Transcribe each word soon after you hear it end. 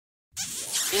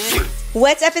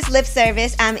What's up? It's Lip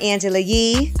Service. I'm Angela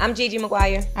Yee. I'm Gigi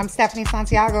Maguire. I'm Stephanie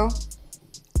Santiago.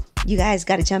 You guys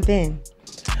got to jump in.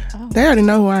 Oh. They already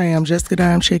know who I am. Jessica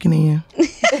Dime checking in.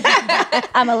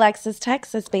 I'm Alexis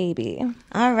Texas, baby.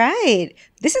 All right.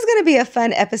 This is going to be a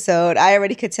fun episode. I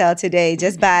already could tell today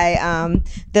just by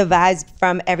the vibes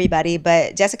from everybody.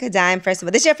 But Jessica Dime, first of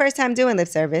all, this is your first time doing Lip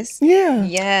Service. Yeah.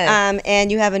 Yes.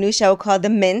 And you have a new show called The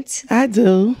Mint. I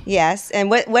do. Yes. And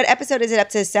what episode is it, up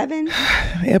to 7?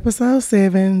 Episode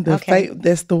 7. Okay.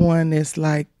 That's the one that's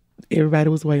like everybody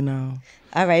was waiting on.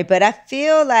 All right, but I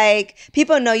feel like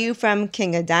people know you from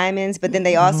King of Diamonds, but then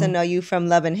they also know you from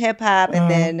Love and Hip Hop,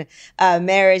 and then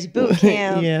Marriage Boot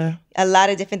Camp. Yeah. A lot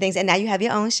of different things. And now you have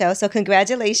your own show, so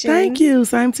congratulations. Thank you.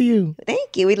 Same to you.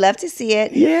 Thank you. We'd love to see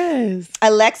it. Yes.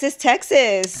 Alexis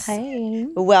Texas. Hey.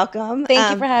 Welcome.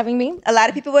 Thank you for having me. A lot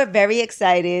of people were very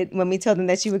excited when we told them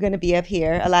that you were going to be up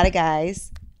here. A lot of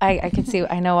guys. I can see.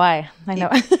 I know why. I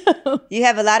know. You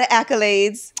have a lot of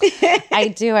accolades. I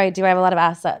do. I have a lot of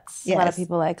assets. Yes. A lot of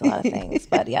people like a lot of things.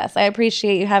 But yes, I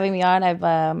appreciate you having me on.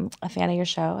 I'm a fan of your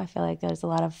show. I feel like there's a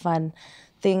lot of fun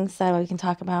things that we can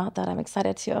talk about that I'm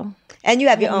excited to. And you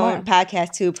have your own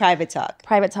podcast too, Private Talk.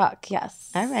 Private Talk,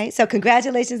 yes. All right. So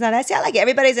congratulations on that. See, I like it.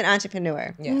 Everybody's an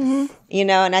entrepreneur. Yes. Mm-hmm. You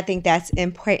know, and I think that's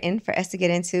important for us to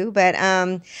get into. But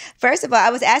first of all,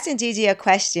 I was asking Gigi a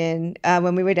question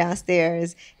when we were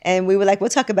downstairs, and we were like,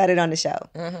 we'll talk about it on the show.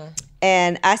 Mm-hmm.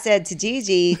 And I said to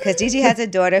Gigi, because Gigi has a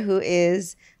daughter who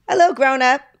is a little grown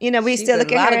up. You know, we still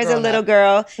look at her as a little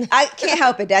girl. I can't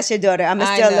help it. That's your daughter. I'm going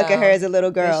to still look at her as a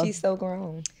little girl. But she's so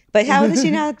grown. But how old is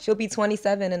she now? She'll be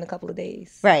 27 in a couple of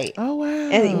days. Right. Oh, wow.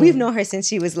 And we've known her since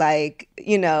she was like,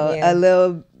 you know, a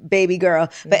little baby girl.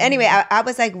 But anyway, I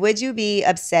was like, would you be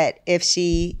upset if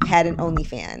she had an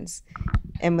OnlyFans?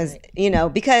 And was, you know,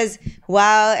 because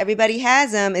while everybody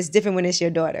has them, it's different when it's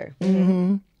your daughter.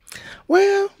 Mm-hmm.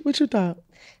 Well, what you thought?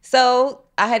 So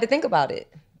I had to think about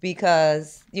it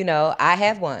because, you know, I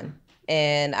have one.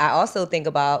 And I also think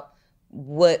about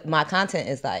what my content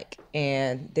is like.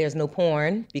 And there's no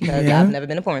porn because I've never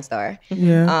been a porn star.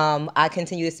 Yeah. I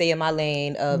continue to stay in my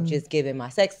lane of just giving my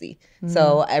sexy.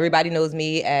 So everybody knows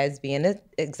me as being an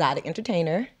exotic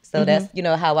entertainer. So that's, you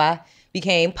know, how I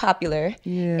became popular.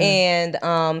 Yeah.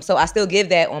 And so I still give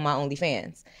that on my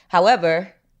OnlyFans.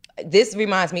 However, this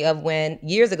reminds me of when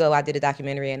years ago I did a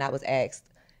documentary and I was asked,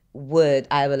 would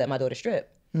I ever let my daughter strip?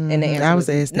 And the answer I was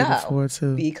no, asked that before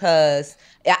too. Because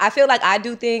I feel like I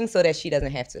do things so that she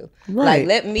doesn't have to. Right. Like,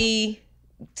 let me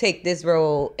take this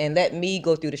role and let me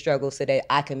go through the struggle so that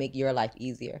I can make your life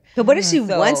easier. But what if she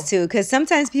wants to? Because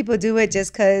sometimes people do it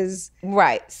just because.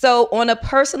 Right. So on a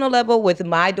personal level with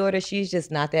my daughter, she's just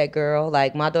not that girl.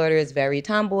 Like, my daughter is very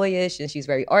tomboyish and she's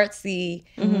very artsy.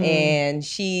 And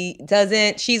she's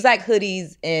like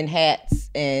hoodies and hats.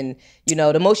 And, you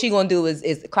know, the most she's going to do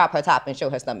is crop her top and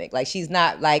show her stomach. Like, she's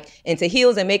not like into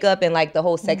heels and makeup and like the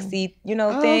whole sexy, you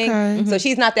know, thing. Okay. So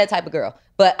she's not that type of girl.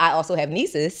 But I also have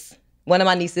nieces. One of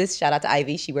my nieces, shout out to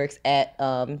Ivy, she works at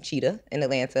Cheetah in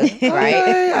Atlanta, right?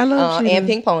 Okay, I love Cheetah. And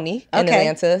Pink Pony in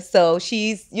Atlanta. So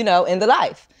she's, you know, in the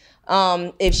life.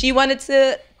 If she wanted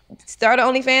to start an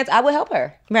OnlyFans, I would help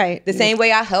her. Right. The same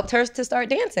way I helped her to start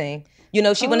dancing. You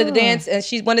know, she wanted to dance, and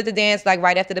she wanted to dance like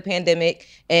right after the pandemic,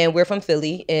 and we're from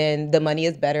Philly, and the money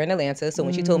is better in Atlanta. So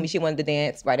when she told me she wanted to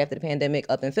dance right after the pandemic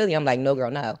up in Philly, I'm like, no,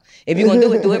 girl, no. If you're going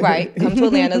to do it right. Come to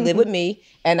Atlanta, live with me,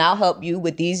 and I'll help you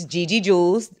with these Gigi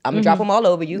jewels. I'm going to drop them all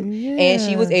over you. Yeah. And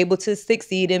she was able to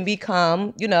succeed and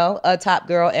become, you know, a top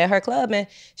girl at her club, and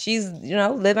she's, you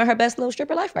know, living her best little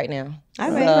stripper life right now.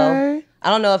 All right. So, I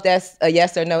don't know if that's a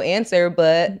yes or no answer,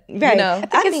 but, you know.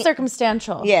 I think it's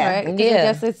circumstantial. Yeah. Right? 'Cause Yeah. I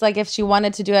guess it's like if she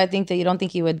wanted to do it, I think that you don't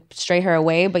think you would stray her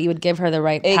away, but you would give her the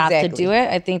right path to Exactly. do it.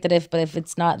 I think that if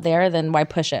it's not there, then why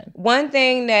push it? One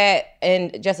thing that,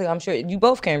 and Jessica, I'm sure you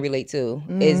both can relate to,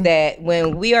 is that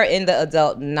when we are in the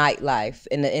adult nightlife,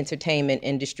 in the entertainment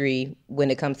industry,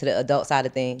 when it comes to the adult side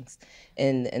of things,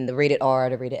 and the rated R,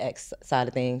 the rated X side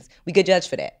of things, we get judged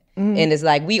for that. And it's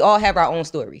like, we all have our own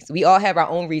stories. We all have our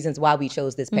own reasons why we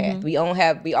chose this path. We all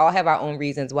have our own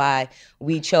reasons why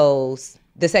we chose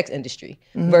the sex industry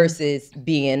versus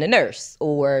being a nurse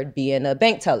or being a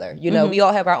bank teller. You know, we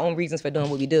all have our own reasons for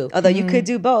doing what we do. Although you could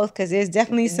do both, because there's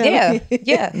definitely some.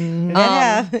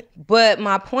 Yeah. But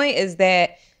my point is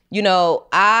that, you know,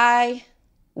 I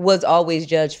was always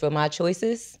judged for my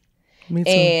choices. Me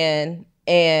too.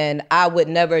 And I would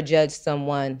never judge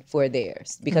someone for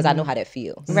theirs because I know how that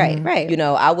feels. Right. You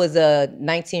know, I was a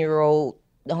 19-year-old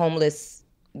homeless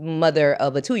mother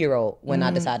of a 2-year-old when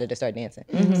I decided to start dancing.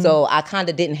 So I kind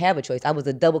of didn't have a choice. I was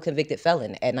a double convicted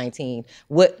felon at 19.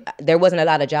 There wasn't a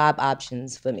lot of job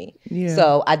options for me. Yeah.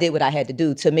 So I did what I had to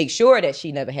do to make sure that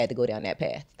she never had to go down that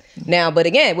path. Now, but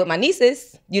again, with my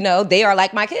nieces, they are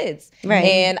like my kids. Right.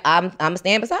 And I'm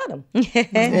staying beside them.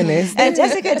 And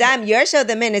Jessica Dime, your show,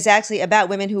 The Men, is actually about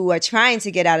women who are trying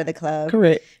to get out of the club.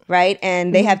 Correct. Right?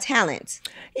 And they have talent.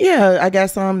 Yeah, I got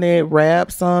some that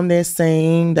rap, some that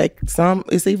sing.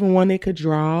 It's even one that could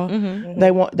draw.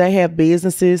 They have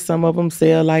businesses. Some of them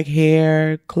sell like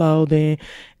hair, clothing,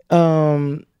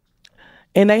 and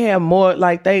they have more.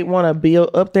 Like they want to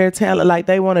build up their talent. Like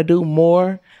they want to do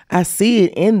more. I see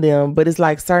it in them, but it's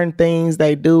like certain things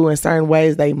they do and certain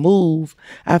ways they move.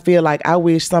 I feel like I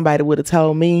wish somebody would have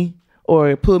told me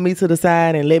or put me to the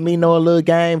side and let me know a little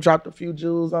game, dropped a few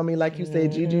jewels on me, like you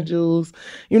said, Gigi jewels,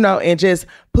 and just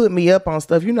put me up on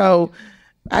stuff.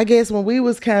 I guess when we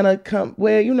was kind of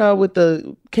with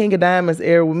the King of Diamonds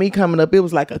era, with me coming up, it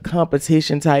was like a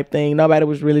competition type thing. Nobody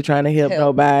was really trying to help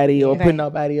nobody or put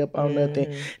nobody up on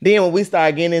nothing. Then when we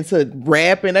started getting into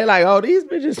rapping, they like, oh, these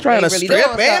bitches trying to really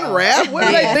strip and rap. What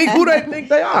do they think? Who they think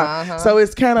they are? So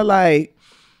it's kind of like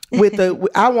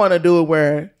I want to do it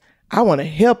where I want to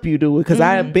help you do it because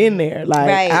I have been there.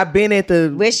 Like I've been at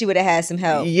the wish you would have had some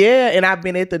help. Yeah, and I've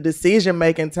been at the decision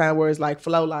making time where it's like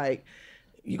Flo, like,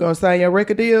 you gonna sign your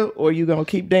record deal or you gonna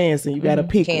keep dancing? You gotta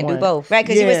pick one. Can't do both. Right,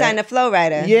 because you were signed a Flow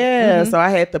Rider. Yeah, so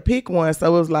I had to pick one. So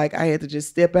it was like I had to just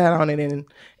step out on it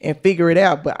and figure it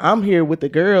out. But I'm here with the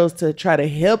girls to try to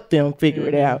help them figure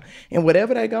it out. And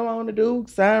whatever they go on to do,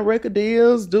 sign record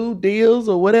deals, do deals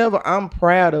or whatever, I'm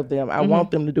proud of them. I want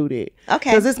them to do that.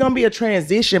 Okay. Because it's gonna be a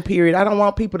transition period. I don't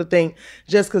want people to think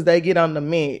just because they get on the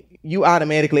Mint, you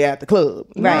automatically at the club.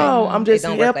 Right. No, I'm just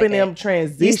helping them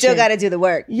transition. You still got to do the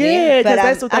work. Yeah, because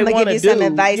that's what they want to do. I'm going to give you some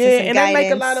advice and some and guidance. they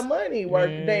make a lot of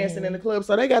money dancing in the club,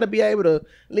 so they got to be able to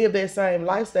live that same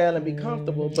lifestyle and be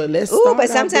comfortable. But but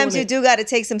sometimes you do got to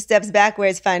take some steps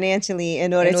backwards financially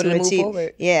in order to achieve. Move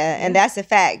forward. Yeah, and that's a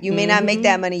fact. You may not make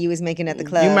that money you was making at the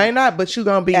club. You may not, but you're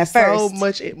gonna be at so first.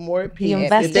 much more at peace. You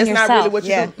invest If that's in not yourself. really what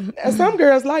you do. And some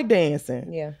girls like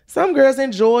dancing. Yeah. Some girls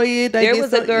enjoy it. There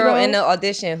was a girl in the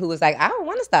audition who was like, I don't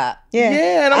want to stop.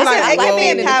 Yeah, and I'm like, it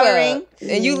can be empowering.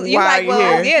 And you Why like, are well,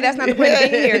 you here? yeah, that's not the point of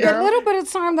being here, The girl. little bit of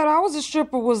time that I was a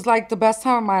stripper was like the best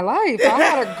time of my life. I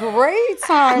had a great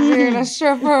time being a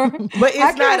stripper. But it's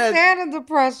I not can't stand a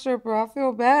depressed stripper. I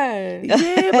feel bad.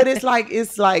 Yeah, but it's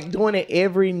like doing it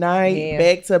every night,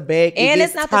 back to back. And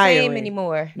it's not tiring. the same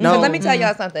anymore. No. So let me tell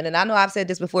y'all something, and I know I've said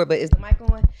this before, but is the mic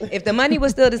on? If the money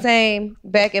was still the same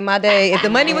back in my day, if the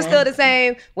money was still the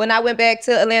same when I went back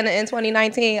to Atlanta in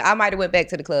 2019, I might have went back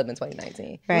to the club in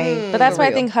 2019. Right. But that's For why I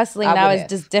real. think hustling I now would is have.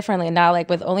 just differently. Now, like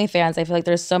with OnlyFans, I feel like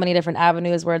there's so many different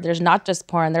avenues where there's not just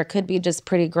porn. There could be just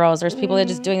pretty girls. There's people that are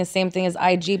just doing the same thing as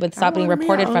IG, but stop being wanna be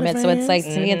reported on from it. So it's like,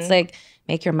 OnlyFans. to me, it's like,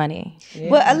 make your money.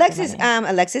 Well,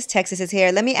 Alexis Texas is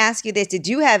here. Let me ask you this. Did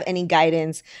you have any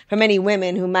guidance from any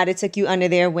women who might have took you under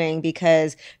their wing?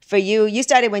 Because for you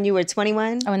started when you were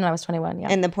 21 Oh, when I was 21, yeah.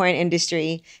 in the porn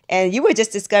industry, and you were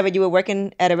just discovered you were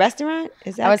working at a restaurant?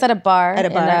 Is that I was at a bar, At a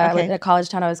bar, okay. in a college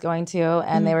town I was going to,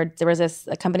 and there was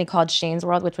a company called Shane's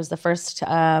World, which was the first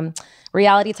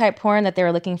reality type porn that they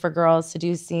were looking for girls to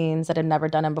do scenes that had never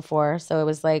done them before. So it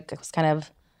was kind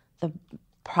of the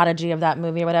prodigy of that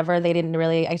movie or whatever.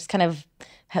 I just kind of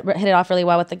hit it off really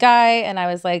well with the guy, and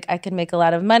I was like, I could make a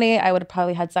lot of money. I would have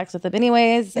probably had sex with him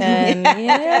anyways, and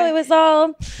it was all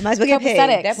Might as well get paid.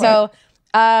 copacetic. So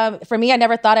for me, I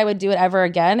never thought I would do it ever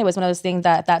again. It was one of those things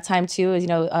that at that time too, is,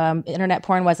 internet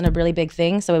porn wasn't a really big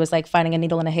thing. So it was like finding a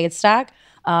needle in a haystack.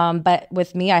 But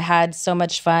with me, I had so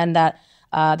much fun that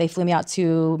they flew me out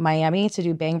to Miami to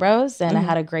do Bang Bros, and I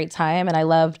had a great time, and I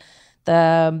loved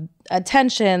the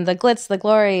attention, the glitz, the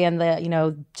glory, and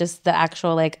the, just the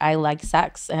actual, like, I like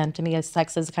sex. And to me,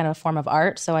 sex is kind of a form of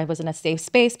art. So I was in a safe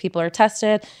space. People are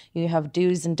tested. You have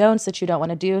do's and don'ts that you don't want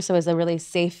to do. So it was a really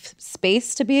safe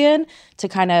space to be in to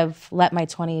kind of let my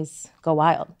 20s go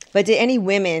wild. But did any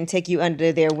women take you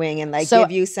under their wing and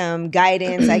give you some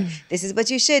guidance? Like, this is what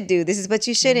you should do. This is what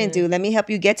you shouldn't do. Let me help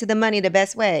you get to the money the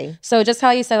best way. So just how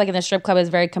you said, like, in the strip club is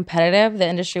very competitive. The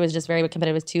industry was just very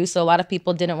competitive too. So a lot of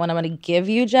people didn't want to give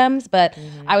you gems, but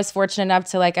I was fortunate enough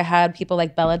to, I had people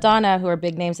like Belladonna, who are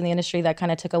big names in the industry, that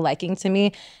kind of took a liking to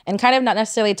me and kind of not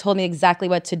necessarily told me exactly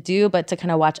what to do, but to kind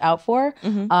of watch out for.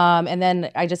 And then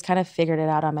I just kind of figured it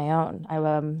out on my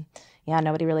own.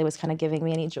 Nobody really was kind of giving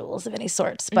me any jewels of any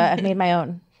sorts, but I made my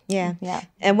own. Yeah. Yeah.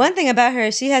 And one thing about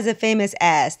her, she has a famous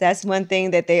ass. That's one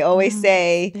thing that they always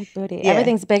say. Big booty. Yeah.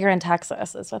 Everything's bigger in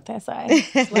Texas, is what they say.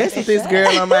 That's what this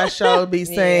girl on my show be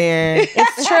saying.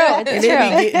 It's true. And It's it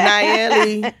true. be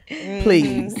Nayeli,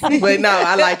 please. But no,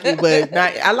 I like you. But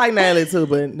I like Nayeli too.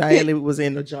 But Nayeli was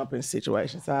in the jumping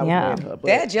situation, so I was mad at her. But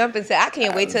That jumping I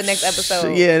can't wait till the next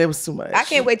episode. yeah, that was too much. I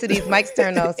can't wait till these mics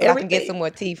turn on so I can get some more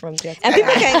tea from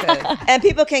Jessica. And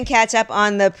people can catch up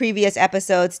on the previous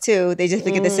episodes too. They just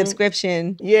look at the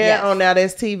subscription. Yeah, Yes. on Now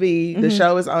That's TV. The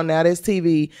show is on Now That's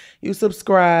TV. You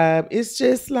subscribe. It's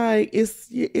just like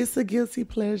it's a guilty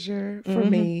pleasure for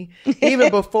me. Even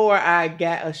before I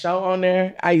got a show on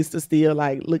there, I used to still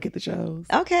like look at the shows.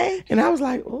 Okay. And I was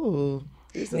like, oh,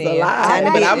 this is a Yeah. lie.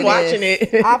 But I'm watching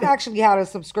it. I've actually had a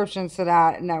subscription to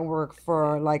that network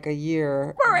for like a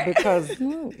year because,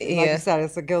 like you said,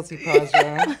 it's a guilty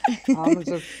pleasure. I'm gonna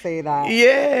just say that.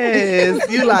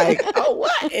 Yes. You like, oh,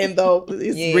 what? And though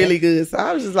it's really good. So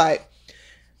I was just like,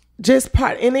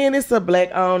 and then it's a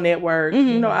black owned network.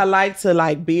 You know, I like to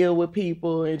like build with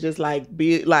people and just like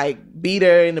be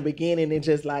there in the beginning and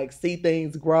just like see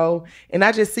things grow. And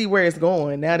I just see where it's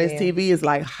going. Now this TV is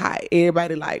like hot.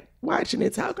 Everybody like watching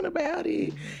it, talking about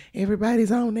it.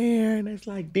 Everybody's on there, and it's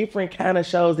like different kind of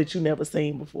shows that you never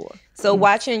seen before. So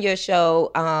watching your show,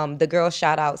 the girls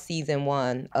shout out season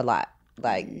 1 a lot.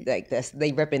 Like that's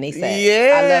they ripping they say.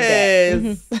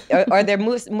 Yes. I love that. Are there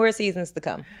more seasons to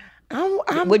come?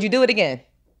 Would you do it again?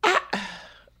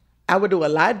 I would do a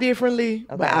lot differently,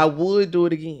 but I would do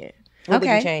it again. What would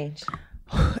you change?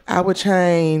 I would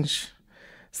change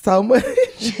so much.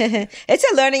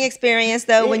 It's a learning experience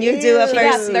though when you do a She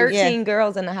got first 13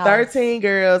 girls in the house. 13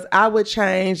 girls. I would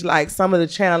change like some of the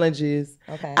challenges.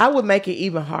 Okay. I would make it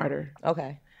even harder.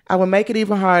 Okay. I would make it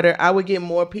even harder. I would get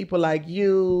more people like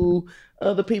you,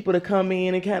 other people to come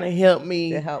in and kind of help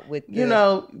me. To help with you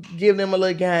know, give them a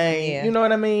little game. Yeah. You know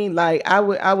what I mean? Like I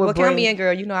would Well, bring, count me in,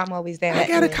 girl. You know I'm always down. I'm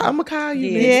gonna call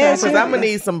you Yeah, next time because I'm gonna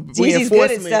need some Gigi's good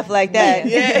reinforcement. at stuff like that.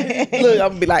 Yeah. Look, I'm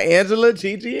gonna be like Angela,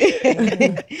 Gigi.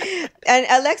 And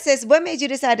Alexis, what made you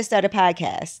decide to start a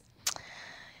podcast?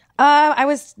 I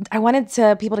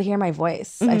wanted people to hear my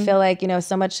voice. I feel like,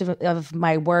 so much of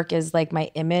my work is like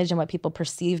my image and what people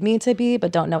perceive me to be,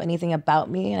 but don't know anything about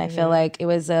me. And I feel like it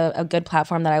was a good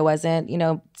platform that I wasn't,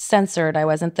 censored. I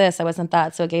wasn't this, I wasn't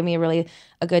that. So it gave me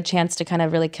a good chance to kind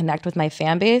of really connect with my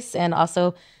fan base and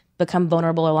also become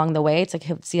vulnerable along the way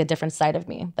to see a different side of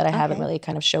me that I haven't really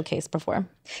kind of showcased before.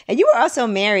 And you were also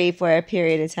married for a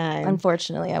period of time.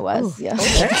 Unfortunately, I was. Yeah.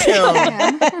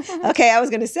 Damn. Okay, I was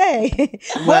gonna say.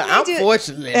 Well,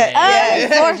 unfortunately. You are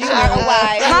a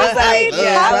wife. How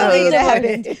that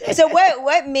happened? So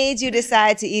what made you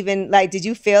decide to even did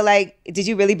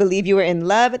you really believe you were in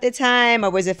love at the time, or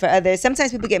was it for others?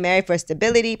 Sometimes people get married for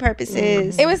stability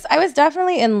purposes. I was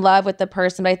definitely in love with the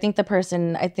person, but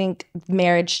I think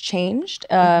marriage changed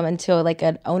until like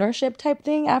an ownership type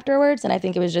thing afterwards. And I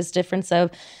think it was just difference of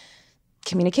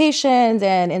communications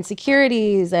and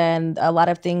insecurities and a lot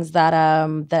of things that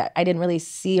I didn't really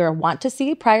see or want to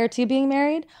see prior to being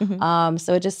married.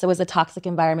 So it was a toxic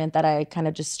environment that I kind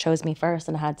of just chose me first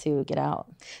and had to get out.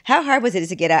 How hard was it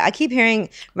to get out? I keep hearing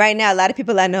right now a lot of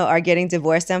people I know are getting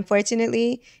divorced,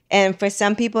 unfortunately. And for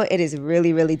some people, it is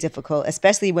really, really difficult,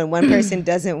 especially when one person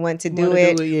doesn't want to do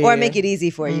it or make it easy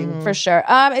for you. For sure.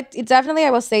 It definitely, I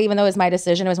will say, even though it was my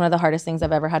decision, it was one of the hardest things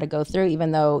I've ever had to go through,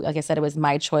 even though, like I said, it was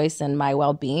my choice and my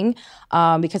well-being,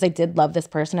 because I did love this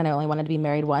person and I only wanted to be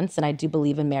married once. And I do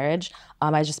believe in marriage.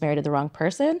 I just married the wrong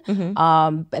person.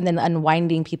 And then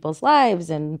unwinding people's lives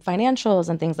and financials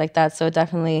and things like that. So it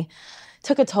definitely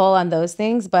took a toll on those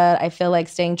things, but I feel like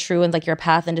staying true in like your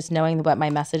path and just knowing what my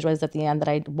message was at the end, that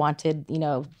I wanted,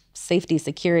 safety,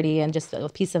 security, and just a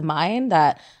peace of mind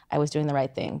that I was doing the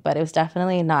right thing. But it was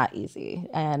definitely not easy.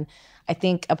 And I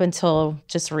think up until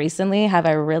just recently have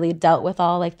I really dealt with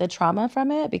all like the trauma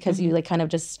from it, because you like kind of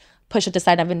just push it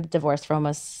aside. I've been divorced for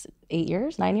almost 9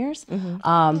 years. But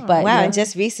wow, and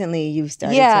just recently you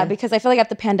started because I feel like at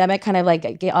the pandemic kind of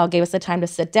like all gave us the time to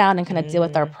sit down and kind of deal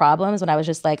with our problems, when I was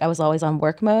just like, I was always on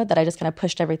work mode, that I just kind of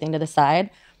pushed everything to the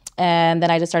side. And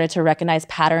then I just started to recognize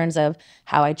patterns of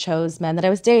how I chose men that I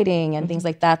was dating and things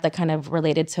like that kind of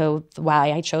related to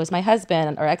why I chose my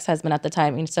husband or ex-husband at the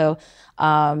time. And so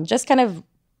just kind of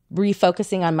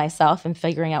refocusing on myself and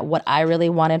figuring out what I really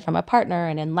wanted from a partner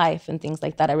and in life and things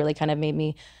like that, it really kind of made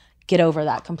me get over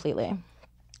that completely.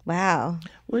 Wow.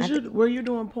 Were you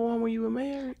doing porn when you were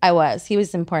married? I was. He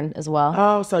was important as well.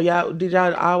 Oh, so did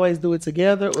y'all always do it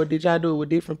together, or did y'all do it with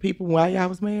different people while y'all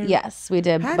was married? Yes, we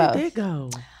did How both. did that go?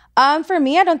 For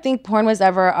me, I don't think porn was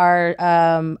ever our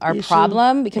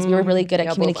problem because we were really good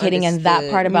at communicating in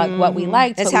that part about what we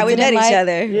liked. That's how we met each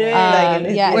other.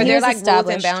 Yeah. Were there like rules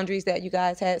and boundaries that you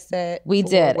guys had set? We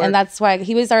did, and that's why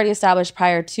he was already established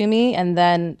prior to me, and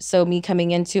then so me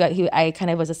coming into it, I kind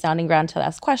of was a sounding ground to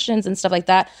ask questions and stuff like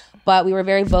that. But we were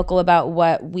very vocal about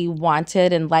what we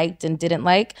wanted and liked and didn't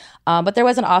like. But there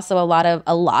wasn't also a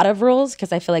lot of rules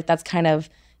because I feel like that's kind of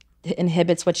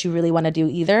inhibits what you really want to do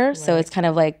either. Right. So it's kind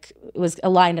of like it was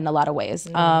aligned in a lot of ways.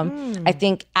 I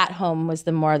think at home was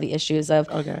the more of the issues of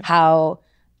how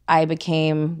I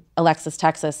became Alexis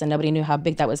Texas and nobody knew how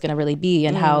big that was going to really be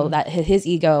and how that hit his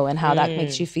ego and how that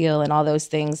makes you feel and all those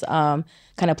things kind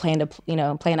of playing.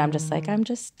 I'm just like, I'm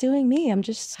just doing me. I'm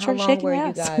just shaking ass. How long were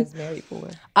you guys married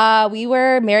for? We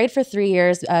were married for 3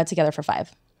 years, together for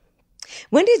 5.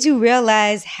 When did you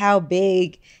realize how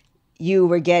big you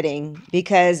were getting?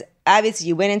 Because obviously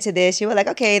you went into this, you were like,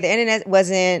 okay, the internet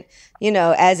wasn't,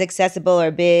 as accessible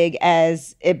or big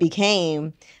as it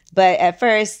became. But at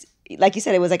first, like you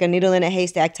said, it was like a needle in a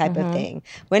haystack type of thing.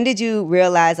 When did you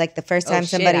realize, like the first time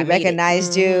somebody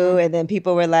recognized you and then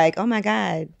people were like, oh my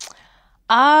God?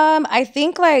 I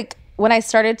think like when I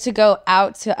started to go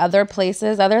out to other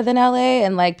places other than LA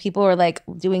and like people were like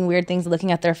doing weird things,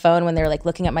 looking at their phone when they were like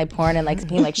looking at my porn and like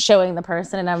being like showing the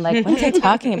person. And I'm like, what are they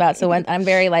talking about? So when I'm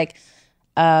very like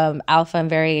alpha, I'm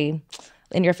very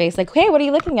in your face, like, hey, what are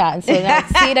you looking at? And so then I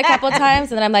see it a couple of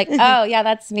times and then I'm like, oh yeah,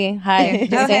 that's me. Hi.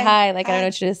 Just say hi. Like, I don't know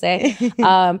what you to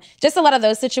say. Just a lot of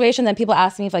those situations. And people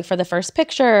ask me for the first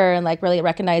picture and like really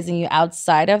recognizing you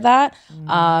outside of that.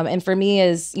 And for me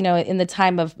is, in the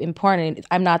time of porn,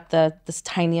 I'm not this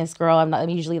tiniest girl. I'm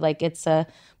usually like, it's a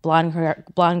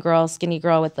blonde girl, skinny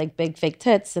girl with like big fake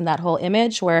tits and that whole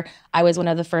image where I was one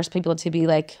of the first people to be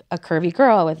like a curvy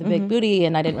girl with a big booty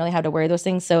and I didn't really have to worry those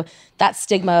things. So that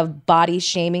stigma of body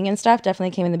shaming and stuff definitely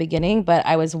came in the beginning, but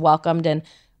I was welcomed. And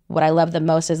what I love the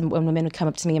most is when women would come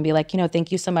up to me and be like,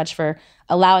 thank you so much for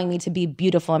allowing me to be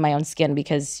beautiful in my own skin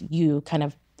because you kind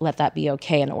of let that be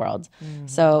okay in the world.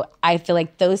 So I feel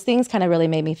like those things kind of really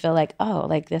made me feel like, oh,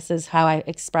 like this is how I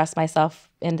express myself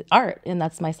in art and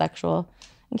that's my sexual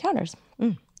encounters.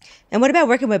 And what about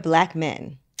working with Black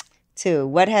men too?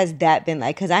 What has that been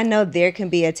like? Because I know there can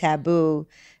be a taboo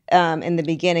in the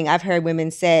beginning. I've heard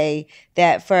women say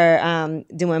that for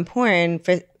doing porn,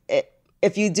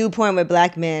 if you do porn with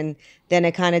Black men, then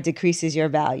it kind of decreases your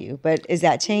value. But is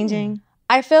that changing?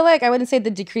 I feel like I wouldn't say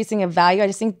the decreasing of value. I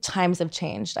just think times have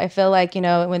changed. I feel like, in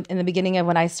the beginning of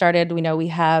when I started, we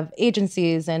have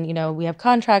agencies and, we have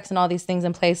contracts and all these things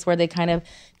in place where they kind of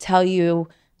tell you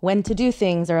when to do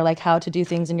things or like how to do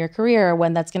things in your career or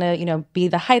when that's going to, be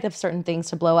the height of certain things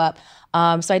to blow up.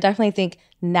 So I definitely think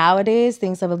nowadays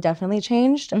things have definitely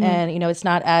changed and, it's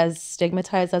not as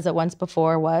stigmatized as it once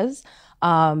before was.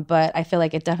 But I feel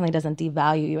like it definitely doesn't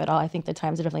devalue you at all. I think the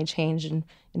times have definitely changed and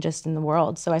just in the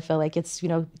world. So I feel like it's,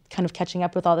 kind of catching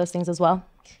up with all those things as well.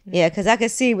 Yeah, because I could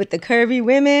see with the curvy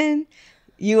women,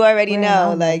 you already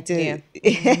know, like, to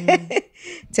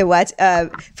to watch,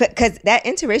 because that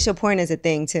interracial porn is a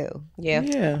thing too.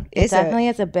 Yeah. It's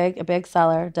a big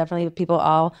seller. Definitely, people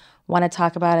all want to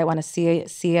talk about it, want to see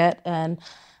it, and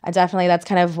that's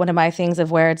kind of one of my things of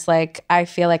where it's like I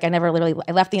feel like I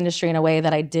left the industry in a way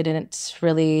that I didn't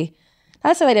really.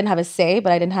 Not necessarily I didn't have a say,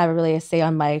 but I didn't have really a say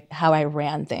on how I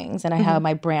ran things and how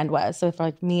my brand was. So for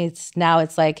like me, it's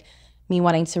like me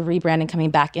wanting to rebrand and coming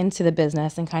back into the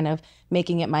business and kind of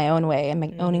making it my own way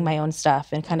and owning my own stuff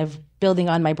and kind of building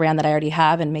on my brand that I already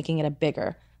have and making it a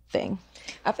bigger thing.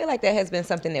 I feel like that has been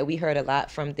something that we heard a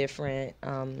lot from different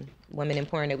women in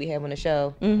porn that we have on the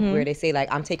show, where they say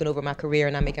like, I'm taking over my career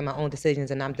and I'm making my own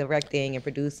decisions and I'm directing and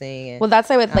producing. And, well, that's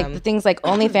why with like the things like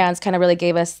OnlyFans kind of really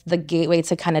gave us the gateway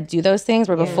to kind of do those things.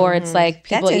 Where before it's like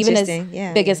people, even as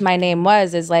big as my name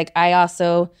was, is like I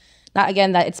also. Not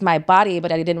again that it's my body,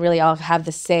 but I didn't really all have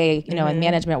the say, and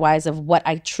management wise of what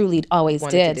I truly always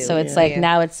did. So it's like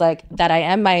now it's like that I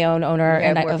am my own owner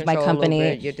of my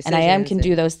company, and I can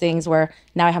do those things where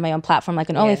now I have my own platform like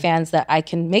an OnlyFans that I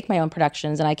can make my own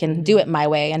productions and I can do it my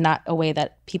way and not a way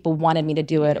that people wanted me to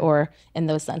do it or in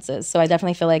those senses. So I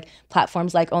definitely feel like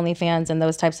platforms like OnlyFans and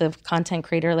those types of content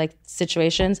creator like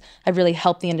situations have really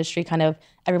helped the industry kind of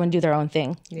everyone do their own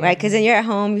thing. Right, because then you're at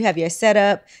home, you have your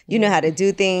setup, you know how to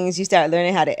do things, you start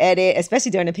learning how to edit,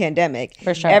 especially during the pandemic.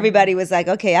 For sure. Everybody was like,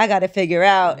 okay, I got to figure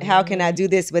out how can I do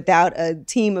this without a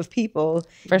team of people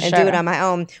do it on my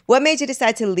own. What made you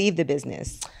decide to leave the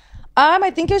business?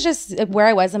 I think it was just where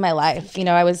I was in my life.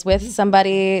 I was with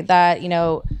somebody that,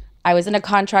 I was in a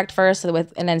contract first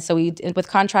with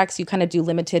contracts, you kind of do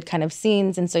limited kind of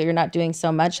scenes. And so you're not doing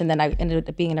so much. And then I ended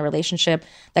up being in a relationship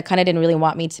that kind of didn't really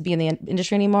want me to be in the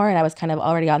industry anymore. And I was kind of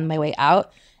already on my way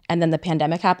out. And then the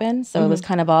pandemic happened. So it was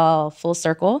kind of all full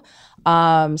circle.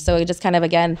 So it just kind of,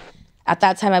 again, at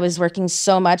that time I was working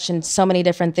so much in so many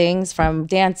different things, from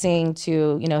dancing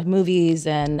to, movies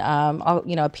and, all,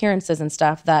 appearances and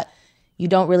stuff, that you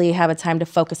don't really have a time to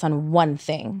focus on one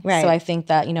thing. Right. So I think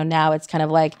that, now it's kind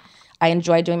of like, I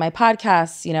enjoy doing my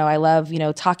podcasts. I love,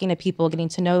 talking to people, getting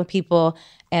to know people.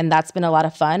 And that's been a lot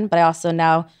of fun. But I also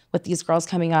now, with these girls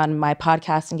coming on my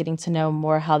podcast and getting to know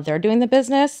more how they're doing the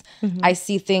business, I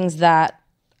see things that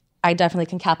I definitely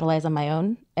can capitalize on my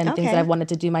own, and things that I've wanted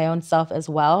to do my own self as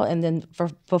well. And then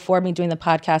before me doing the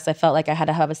podcast, I felt like I had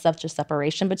to have such a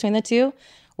separation between the two,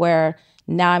 where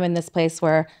now I'm in this place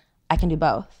where I can do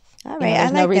both. All right,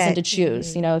 there's no reason that. to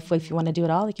choose. If you want to do it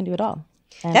all, you can do it all.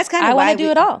 And That's kind of I why want to do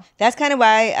it all. That's kind of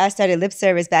why I started Lip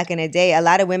Service back in the day. A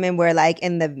lot of women were like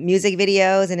in the music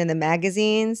videos and in the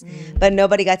magazines, but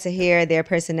nobody got to hear their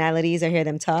personalities or hear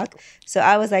them talk. So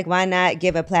I was like, why not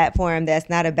give a platform that's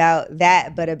not about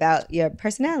that, but about your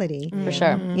personality? For sure.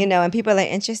 And people are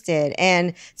interested.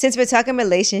 And since we're talking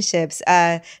relationships,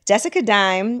 Jessica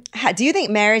Dime, do you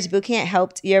think Marriage Boot Camp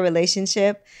helped your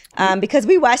relationship? Because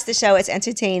we watched the show, it's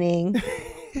entertaining.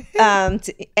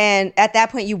 And at that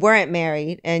point you weren't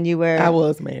married, and you were. I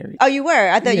was married. Oh, you were?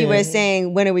 I thought you were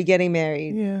saying, when are we getting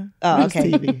married? Yeah. Oh, okay.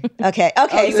 It was TV. Okay. Oh,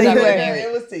 So you were. married.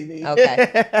 It was TV.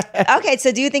 Okay. Okay.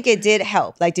 So do you think it did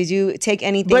help? Like, did you take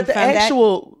anything But from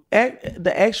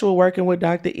the actual working with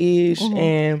Dr. Ish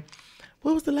and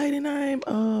what was the lady name?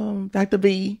 Dr.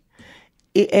 V.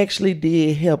 It actually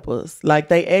did help us. Like,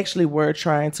 they actually were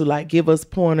trying to like give us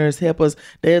pointers, help us.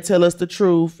 They'll tell us the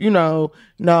truth, no,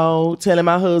 telling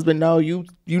my husband, no, you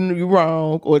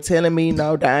wrong, or telling me,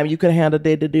 no, Dime, you could handle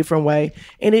that a different way.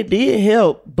 And it did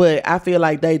help, but I feel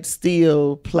like they'd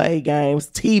still play games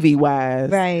TV wise.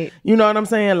 Right. You know what I'm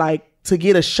saying? Like, to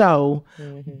get a show,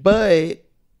 but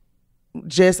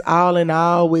just all in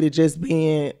all, with it just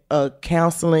being a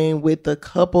counseling with the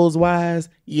couples wise,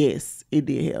 yes, it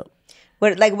did help.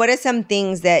 What are some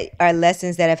things that are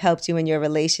lessons that have helped you in your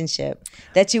relationship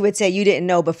that you would say you didn't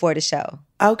know before the show?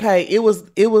 Okay, it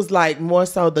was like more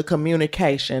so the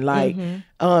communication. Like,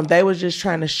 they was just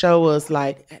trying to show us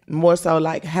like more so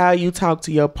like how you talk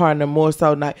to your partner. More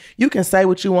so like you can say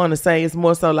what you want to say. It's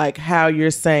more so like how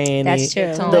you're saying That's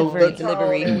it. true. The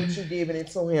Delivery. and what you giving it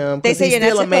to him. They say he's you're not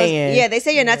still a supposed. man. Yeah, they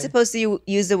say you're not supposed to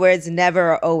use the words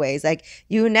never or always. Like,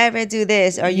 you never do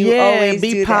this, or you always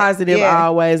be do positive that. Yeah.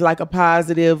 always, like a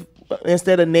positive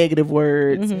instead of negative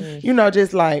words.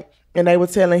 Just like. And they were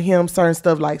telling him certain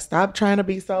stuff like, stop trying to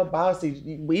be so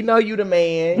bossy. We know you the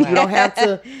man. You don't have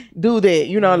to do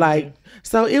that. Like,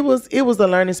 so it was a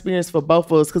learning experience for both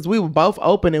of us, because we were both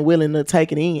open and willing to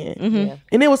take it in.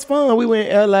 And it was fun. We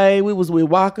went to LA. We was with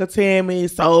Walker, Tammy,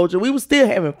 Soldier. We was still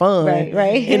having fun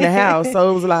right. in the house.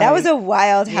 So it was like. That was a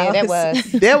wild house. Yeah, that was.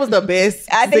 That was the best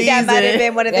I think season. that might have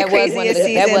been one of the craziest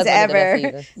seasons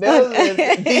ever. That was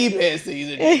the best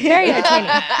season. Very entertaining.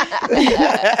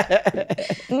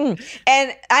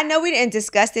 And I know we didn't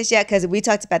discuss this yet because we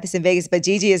talked about this in Vegas, but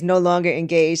Gigi is no longer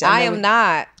engaged. I am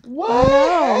not.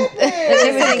 What? Is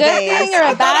it a good thing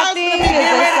or a bad thing?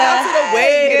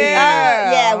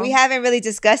 Yeah, we haven't really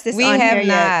discussed this We on have here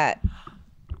yet. not.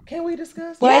 Can we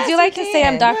discuss? Well, Yes, I do like we to say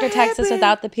I'm can. Dr. Texas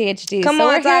without the PhD. Come so on,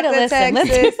 we're here to Dr. listen.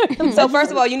 Texas. So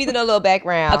first of all, you need to know a little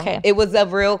background. Okay. It was a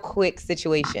real quick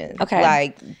situation. Okay.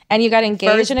 Like, And you got engaged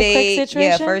first in a date, quick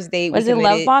situation? yeah, first date. Was we it love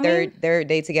committed. bombing? Third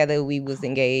day together, we was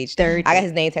engaged. Third I got date.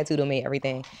 his name tattooed on me,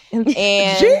 everything.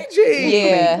 And Gigi.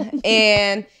 yeah,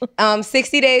 and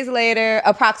 60 days later,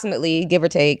 approximately, give or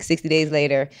take, 60 days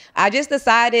later, I just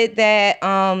decided that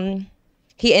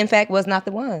he in fact was not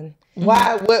the one.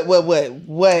 Why? What? So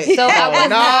I was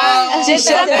not. Just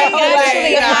something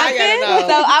actually happened.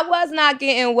 So I was not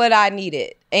getting what I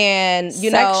needed, and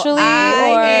Sexually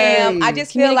I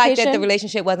just feel like that the communication?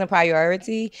 relationship wasn't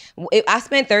priority. I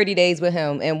spent 30 days with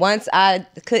him, and once I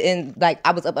couldn't, like,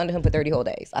 I was up under him for 30 whole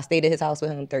days. I stayed at his house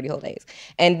with him 30 whole days,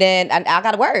 and then I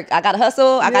gotta work. I gotta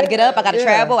hustle. I gotta get up. I gotta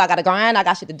travel. I gotta grind. I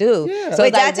got shit to do. Yeah. So Wait,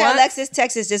 it's like Dr. Alexis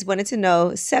Texas just wanted to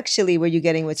know, sexually, were you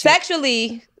getting what you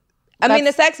sexually. I mean,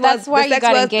 the sex was that's why you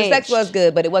got the engaged. sex was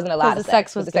good, but it wasn't a lot of the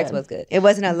sex sex. was The sex good. was good. It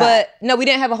wasn't a lot. But no, we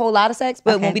didn't have a whole lot of sex.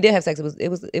 But Okay. when we did have sex, it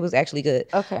was actually good.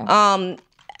 Okay.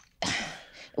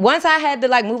 once I had to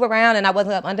like move around and I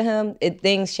wasn't up under him,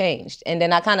 things changed. And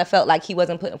then I kind of felt like he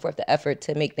wasn't putting forth the effort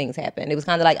to make things happen. It was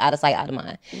kind of like out of sight, out of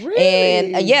mind. Really?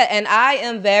 And and I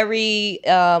am very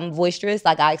boisterous.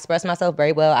 Like I express myself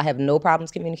very well. I have no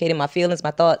problems communicating my feelings,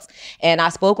 my thoughts. And I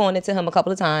spoke on it to him a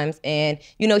couple of times. And,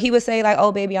 you know, he would say like,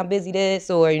 oh, baby, I'm busy this,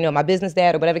 or, you know, my business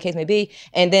that, or whatever the case may be.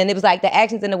 And then it was like the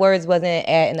actions and the words wasn't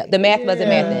adding up. The math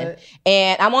wasn't mathing.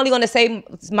 And I'm only going to say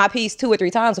my piece 2 or 3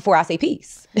 times before I say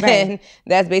peace. Right. And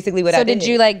that's basically what I did. So did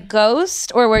you like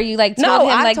ghost, or were you like told him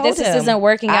like this isn't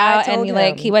working out, and you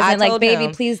like he wasn't like,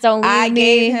 baby, please don't leave me? I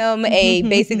gave him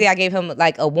I gave him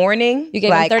like a warning. You gave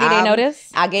like, him 30-day notice?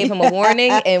 I gave him a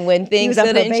warning, and when things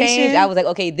still didn't change, I was like,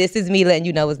 okay, this is me letting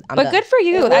you know I'm But done. good for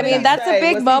you. I mean, that's a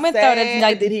big moment though to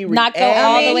like not go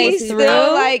all the way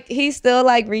through. He's still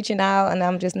like reaching out, and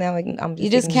I'm just now like you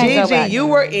just can't go back. Gigi, you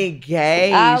were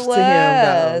engaged I was. to him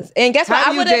though. And guess what?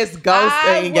 How do you just ghost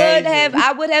and engage him?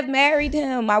 I would have married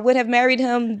him. I would have married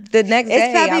him the next day.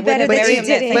 It's probably better that you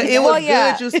didn't. But it was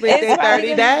good you spent that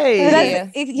 30 days.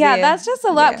 That's just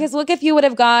a lot. Because look, if you would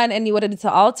have gone and you would have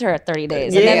to alter 30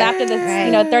 days, and then after this,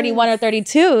 you know, 31 or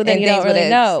 32, then you don't really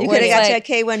know. You could have got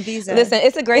your K1 visa. Listen,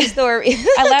 it's a great story.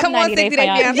 I love Come on, 90 Day 60 Day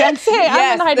Fiancé.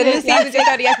 Yes, the new season just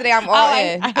started yesterday. I'm all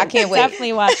in. I can't wait.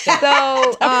 Definitely watch it.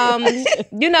 So,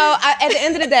 you know, at the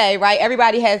end of the day, right?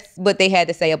 Everybody has what they had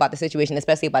to say about the situation,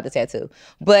 especially about the tattoo.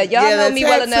 But y'all know me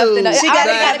well enough to know. She got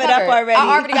it up already.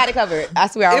 I already got it covered. I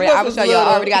swear, I will show you.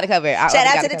 I already got it covered. Shout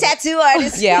out to the tattoo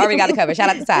artist. Yeah, I already got it covered. Shout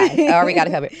out to Ty. I already got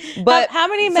it covered. But how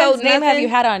many men's name have you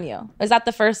had on you? Is that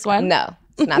the first one? No,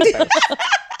 it's not the first.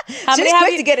 She's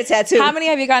quick to get a tattoo. How many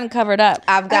have you gotten covered up?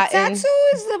 I've gotten a tattoo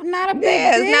is not a big deal.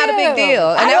 It's not a big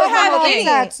deal. And I don't have any.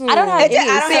 I don't have any. I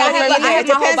have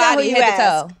my whole body head to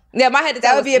toe. Yeah, my head to toe.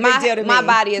 That would be a big deal to me. My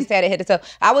body is tatted head to toe.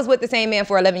 I was with the same man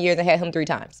for 11 years and had him 3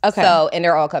 times. Okay. So, and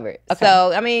they're all covered. Okay.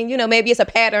 So, I mean, you know, maybe it's a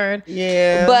pattern.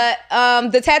 Yeah. But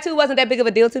the tattoo wasn't that big of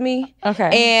a deal to me. Okay.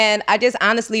 And I just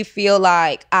honestly feel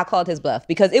like I called his bluff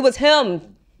because it was him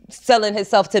selling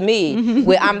himself to me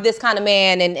with I'm this kind of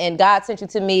man and God sent you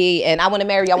to me and I want to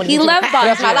marry you. I want to he love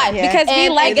bombs my life because we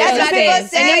like that's what people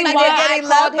say. And I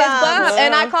called his bluff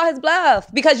and I call his bluff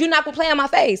because you're not gonna play on my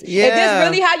face. Yeah. If this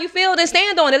really how you feel, then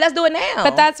stand on it. Let's do it now.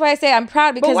 But that's why I say I'm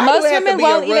proud because most women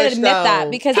won't even admit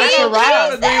that because it's a I don't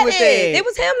agree with that. It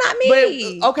was him, not me.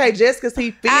 But okay, just because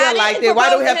he feel like that, why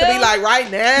do we have to be like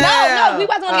right now? No, we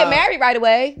wasn't gonna get married right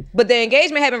away. But the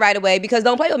engagement happened right away because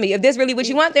don't play with me. If this really what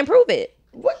you want, then prove it.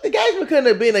 What, the engagement couldn't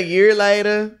have been a year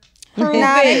later? Nah,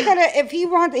 they could have. If he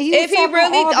wanted, if he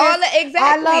really exactly.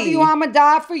 I love you. I'ma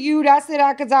die for you. That's it.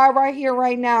 I could die right here,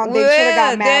 right now. They should have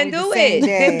got married. Then do it.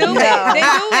 Then do it.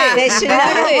 They should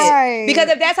have do it. Because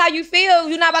if that's how you feel,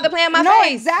 you're not about to play in my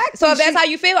face. Exactly. So if that's how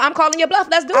you feel, I'm calling your bluff.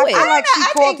 Let's do it. I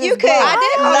think you could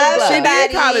love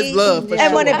somebody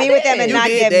and want to be with them and not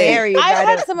get married. I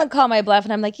had someone call my bluff,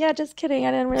 and I'm like, yeah, just kidding.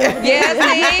 I didn't really. Yeah,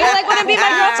 see, like want to be my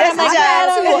girlfriend. I'm like,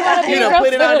 I you know,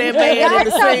 put it on that man in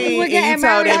the scene. We're getting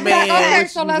married. Okay,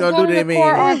 so let's go to the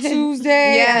court on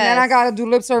Tuesday, and then I gotta do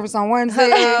lip service on Wednesday.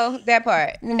 Hello, that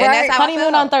part. Right? And that's how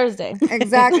honeymoon on Thursday.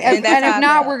 Exactly. and if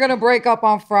not, we're gonna break up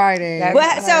on Friday.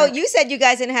 Well, so you said you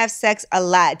guys didn't have sex a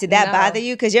lot. Did that bother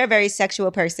you? Because you're a very sexual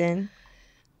person.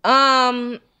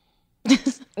 Yeah. We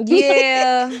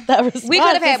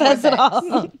could have had more sex.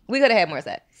 We could have had more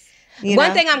sex.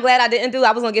 One thing I'm glad I didn't do,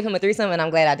 I was gonna give him a threesome, and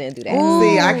I'm glad I didn't do that.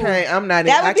 See, I can't. I'm not.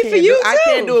 That would be for you too. I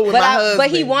can't do it with my husband.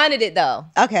 But he wanted it though.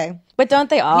 Okay. But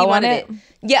don't they all want it?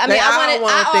 Yeah, I mean,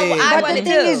 I wanted the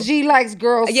thing is, G likes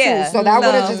girls too, so that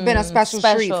would have just been a special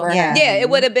treat for him. Yeah, it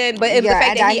would have been. But the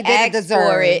fact that he asked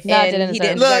for it and he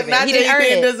didn't deserve it. He didn't earn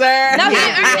it. No, he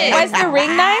didn't earn it. Was the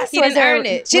ring nice? He didn't earn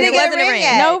it. She didn't get a ring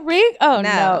yet. No ring? Oh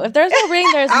no! If there's no ring,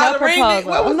 there's no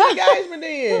proposal. What was the engagement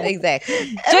then?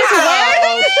 Exactly. Just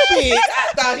one. Shit,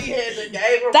 I thought he had the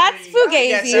engagement. That's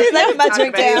fugazi. Let my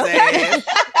drink down.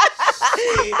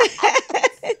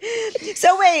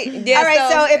 So wait, all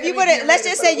right. So if you would have, let's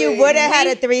just say you would have had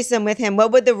a threesome with him,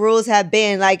 what would the rules have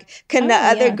been? Like, can the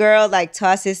other girl like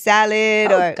toss his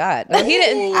salad or? God, no, he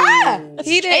didn't.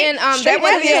 He didn't. That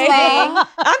wasn't his thing.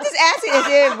 I'm just asking, is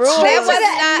there rules? That was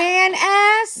not man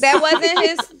ass. That wasn't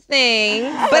his thing.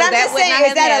 But I'm just saying,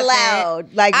 is that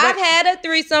allowed? Like, I've had a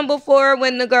threesome before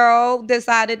when the girl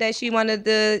decided that she wanted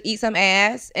to eat some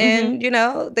ass, and you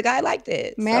know the guy liked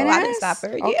it, man so ass? I didn't stop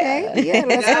her. Okay, yeah,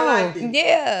 let's go.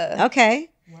 Yeah. Okay.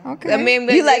 Okay. I mean,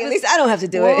 you like, at least I don't have to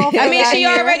do it. I mean, I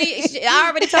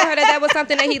already told her that was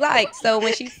something that he liked. So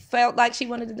when she felt like she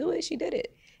wanted to do it, she did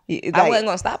it. Like, I wasn't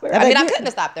gonna stop her. I mean, I couldn't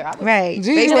have stopped her. I was right.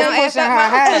 Gigi was pushing her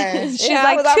ass. She's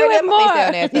like, two and more. He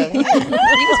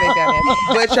was face down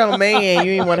there. But your man,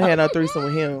 you didn't want to have no threesome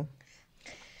with him.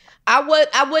 I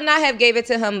would not have gave it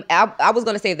to him. I was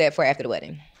gonna save that for after the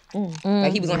wedding.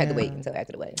 Like he was gonna have to wait until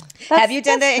after the wedding. Have you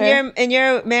done that in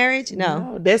your marriage?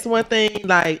 No. That's one thing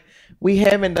like we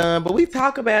haven't done, but we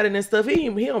talk about it and stuff. He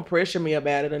don't pressure me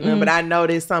about it or nothing, but I know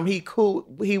there's something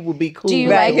he would be cool. Do you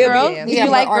with. like girls? Do you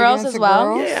like girls as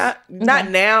well? Girls? Yeah, not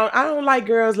now. I don't like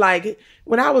girls like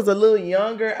when I was a little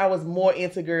younger. I was more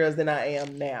into girls than I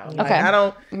am now. Like, Okay. I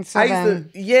don't. So I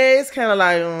used to. Yeah, it's kind of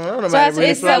like I don't know. So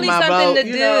it's really something to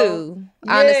do.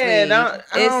 Honestly, I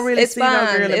don't really see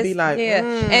no girl to be like.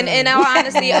 And in all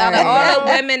honesty, out of all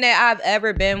the women that I've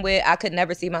ever been with, I could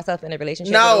never see myself in a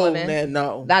relationship with a woman. Man,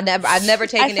 no. I've never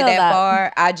taken it that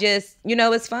far. I just,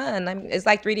 it's fun. It's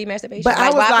like 3D masturbation. But I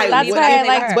was like, that's why I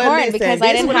liked porn because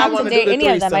I didn't have to date any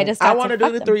of them. I just got I want to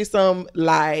do the threesome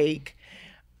like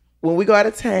when we go out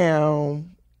of town,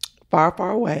 far,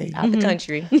 far away, out the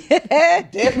country.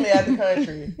 Definitely out the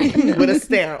country with a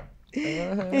stamp.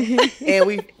 And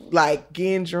we like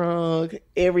getting drunk,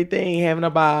 everything, having a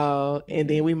ball, and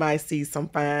then we might see some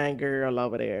fine girl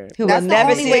over there. That's the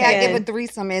only way I give a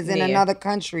threesome is in another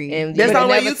country. And that's the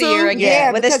only way never you see her too? again.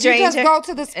 Yeah, with a because you just stranger? go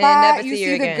to the spot, you see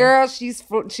see her the again. girl,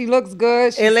 she looks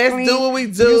good, she's And let's clean, do what we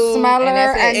do. you smell her, And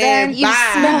that's it. and then And you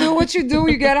bye. do what you do,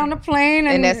 you get on the plane,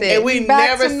 and that's it. And we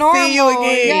back never to normal. see you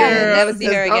again, Yeah. girl. Never see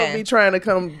her I'll again. be trying to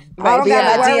come. I don't Be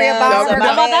gotta on my worry DMs, about her. on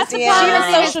my Well, that's the DMs. problem She with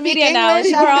don't social even media speak now. English.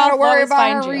 People I don't gotta all worry always about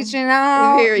find her you. reaching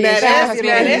out. Period. Now Exactly.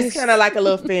 that's kind of like a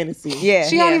little fantasy. Yeah.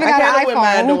 She don't even I got kind an of wouldn't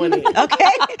mind iPhone. doing it.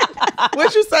 Okay.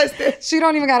 What you say, Steph? She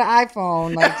don't even got an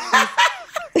iPhone.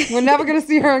 Like we're never gonna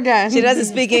see her again. She doesn't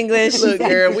speak English. Look,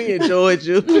 girl, we enjoyed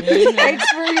you. Thanks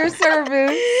for your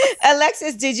service.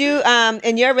 Alexis, did you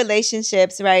in your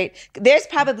relationships, right? There's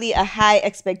probably a high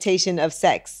expectation of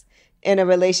sex in a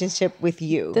relationship with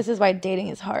you. This is why dating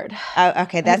is hard.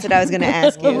 Okay, that's what I was going to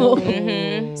ask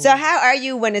you. So how are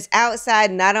you when it's outside,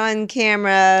 not on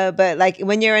camera, but like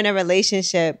when you're in a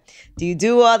relationship, do you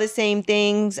do all the same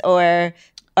things or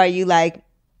are you like,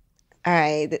 all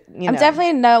right, I'm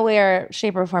definitely nowhere,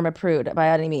 shape, or form a prude by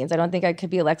any means. I don't think I could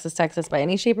be Alexis Texas by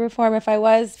any shape or form if I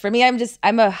was. For me,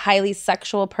 I'm a highly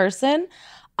sexual person.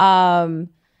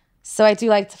 So I do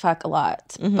like to fuck a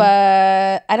lot.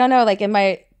 But I don't know, like in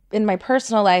my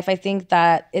personal life, I think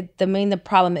that the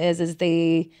problem is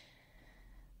they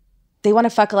want to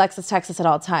fuck Alexis Texas at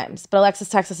all times. But Alexis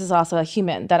Texas is also a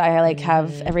human that I like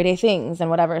have everyday things and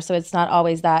whatever. So it's not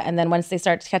always that. And then once they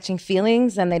start catching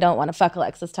feelings, then they don't want to fuck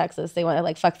Alexis Texas. They want to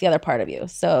like fuck the other part of you.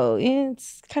 So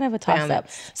it's kind of a toss up.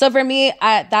 So for me,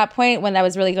 at that point, when I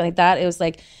was really going like that, it was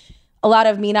like a lot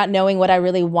of me not knowing what I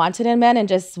really wanted in men, and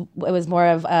just it was more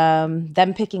of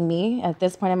them picking me. At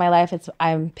this point in my life,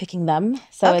 I'm picking them.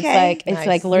 So it's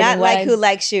like learning not like who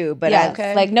likes you, but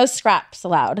like no scraps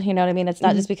allowed. You know what I mean? It's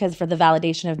not just because for the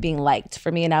validation of being liked.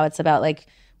 For me now, it's about like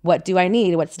what do I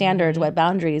need, what standards, what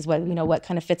boundaries, what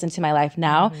kind of fits into my life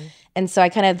now. And so I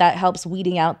kind of that helps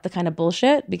weeding out the kind of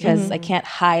bullshit because I can't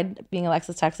hide being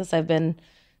Alexis Texas. I've been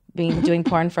doing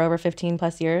porn for over 15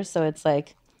 plus years, so it's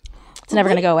like it's never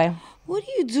gonna go away. What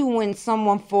do you do when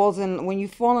when you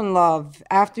fall in love,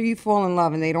 after you fall in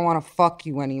love and they don't want to fuck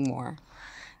you anymore?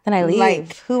 Then I leave.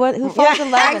 Like, who falls in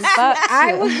love and fucks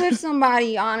I you? was with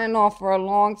somebody on and off for a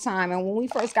long time, and when we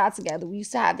first got together, we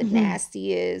used to have the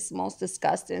nastiest, most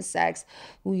disgusting sex.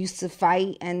 We used to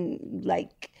fight and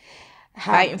like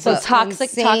So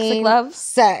toxic love?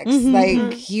 Sex.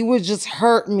 Like he would just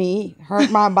hurt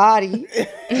my body.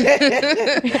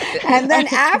 And then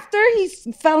after he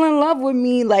fell in love with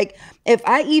me, like if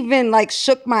I even like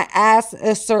shook my ass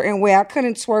a certain way, I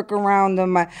couldn't twerk around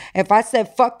him. If I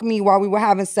said fuck me while we were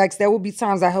having sex, there would be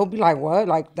times that he'll be like, what?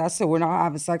 Like that's it, we're not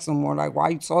having sex no more. Like why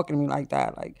are you talking to me like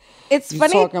that? Like it's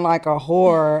funny. Talking like a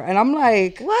whore. And I'm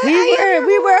like, what?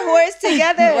 We were whores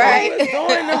together, right?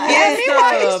 Yeah,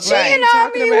 meanwhile he's cheating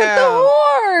on me with the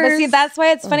whores. But see, that's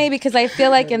why it's funny because I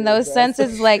feel like in those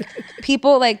senses, like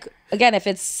people like, again, if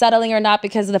it's settling or not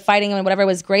because of the fighting and whatever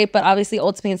was great, but obviously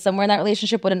ultimately somewhere in that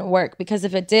relationship wouldn't work because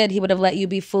if it did, he would have let you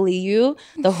be fully you,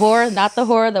 the whore, not the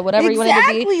whore, the whatever you wanted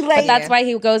to be. But that's why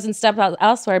he goes and steps out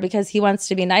elsewhere because he wants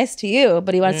to be nice to you,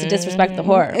 but he wants to disrespect the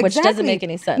whore, which doesn't make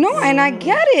any sense. No, and I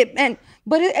get it.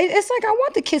 But it's like I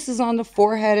want the kisses on the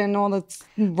forehead and all the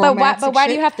romantic But why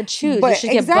do shit. you have to choose? But you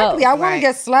should get both. I want to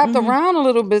get slapped around a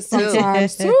little bit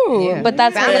sometimes too. But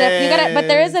that's but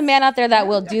there is a man out there that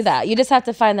will do that. You just have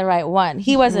to find the right one.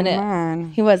 He wasn't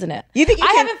it. He wasn't it. You think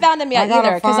I haven't found him yet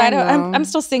either because I'm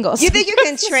still single. You think you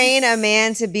can train a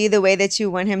man to be the way that you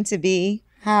want him to be?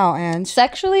 How, Ange?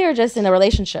 Sexually or just in a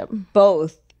relationship?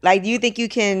 Both. Like, do you think you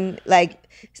can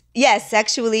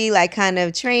sexually, like, kind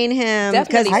of train him?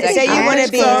 Definitely. Because say you want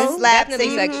to be slapped.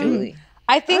 Definitely sexually.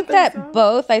 I think that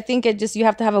both. I think it just, you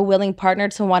have to have a willing partner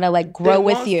to want to like grow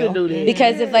with you.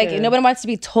 Because if like nobody wants to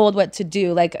be told what to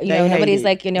do, like you know, nobody's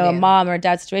like, you know, a mom or a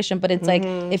dad situation. But it's like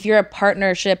if you're a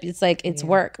partnership, it's like it's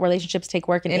work. Relationships take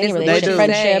work in any relationship,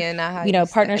 friendship, you know,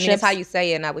 partnerships. I mean, it's how you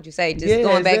say it, not what you say. Just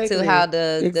going back to how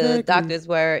the doctors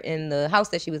were in the house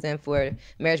that she was in for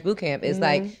marriage boot camp. It's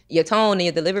like your tone and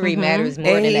your delivery matters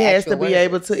more than the actual has to be words.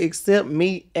 able to accept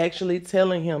me actually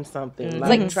telling him something.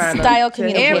 Like style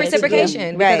communication. And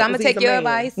reciprocation. Because I'm going to take your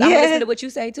advice. I'm going to listen to what you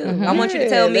say too. I want you to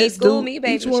tell me, school me,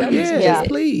 baby.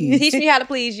 Please. Teach me how to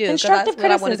please you. Constructive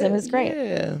criticism is great.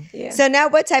 Yeah. So now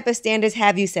what type of standards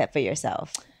have you set for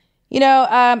yourself? You know,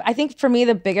 I think for me,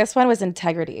 the biggest one was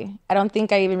integrity. I don't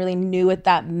think I even really knew what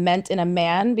that meant in a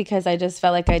man because I just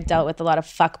felt like I dealt with a lot of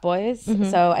fuckboys.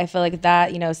 So I feel like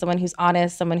that, you know, someone who's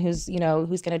honest, someone who's, you know,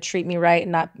 who's going to treat me right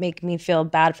and not make me feel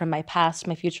bad from my past,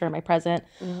 my future, my present.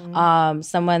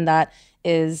 Someone that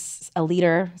is a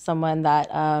leader, someone that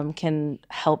can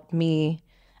help me.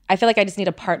 I feel like I just need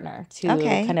a partner to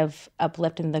kind of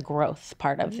uplift in the growth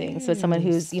part of things. So it's someone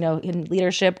who's, you know, in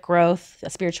leadership, growth,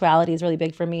 spirituality is really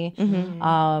big for me.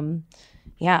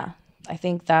 Yeah, I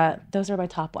think that those are my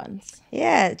top ones.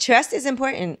 Yeah, trust is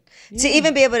important. To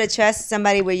even be able to trust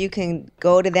somebody where you can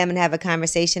go to them and have a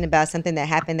conversation about something that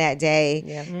happened that day.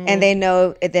 And they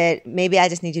know that maybe I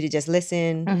just need you to just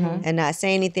listen and not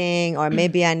say anything. Or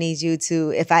maybe I need you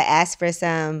to, if I ask for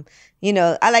some, you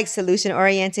know, I like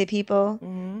solution-oriented people.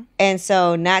 And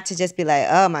so not to just be like,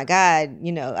 oh my God,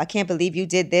 you know, I can't believe you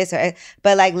did this.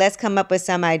 But like, let's come up with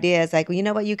some ideas. Like, well, you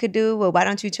know what you could do? Well, why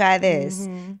don't you try this?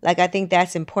 Like, I think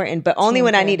that's important. But only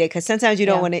when I need it. Because sometimes you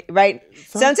don't want to, right?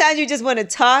 Sometimes you just want to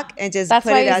talk and just That's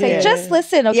put why it you out say, there. just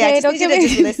listen, okay? Yeah, Don't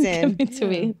just listen to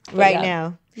me right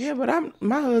now. Yeah, but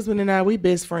my husband and I, we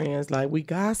best friends. Like, we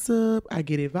gossip. I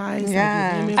get advice. I give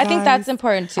him advice. I think that's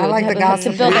important too. I like the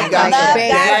gossip. To build I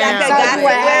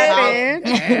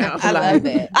love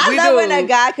it. I love when a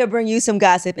guy could bring you some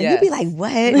gossip and you'd be like,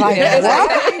 what?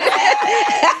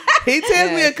 He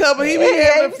tells me a couple. He be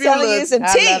having a few telling you some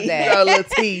tea. I love that. a little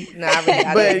tea.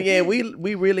 But yeah,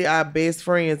 we really are best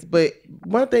friends. But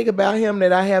one thing about him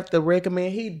that I have to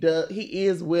recommend, he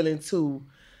is willing to,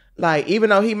 like, even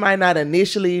though he might not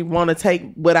initially want to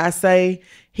take what I say,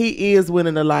 he is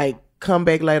willing to like come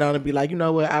back later on and be like, you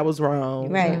know what, I was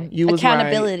wrong. Right. You was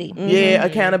accountability. Right. Yeah,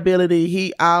 accountability.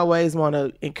 He always want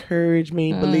to encourage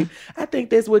me, believe. I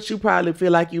think that's what you probably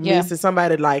feel like you missing.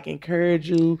 Somebody like encourage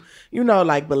you, you know,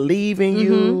 like believe in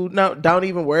you. No, don't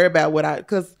even worry about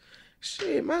because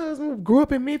shit, my husband grew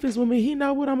up in Memphis with me. He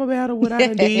know what I'm about or what I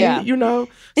done did, you know?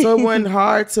 So it wasn't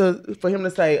hard for him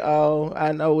to say, oh,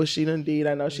 I know what she done did.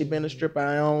 I know she been a stripper.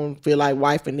 I don't feel like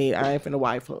wifing it. I ain't finna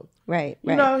wife her. Right.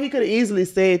 You know, he could have easily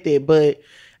said that, but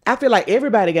I feel like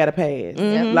everybody got a pass.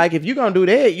 Like, if you gonna do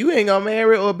that, you ain't gonna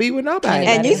marry or be with nobody.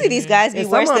 And usually these guys be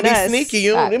worse than us. Sneaky,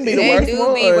 you know, them be the worst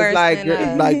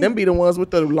ones. Like them be the ones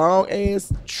with the long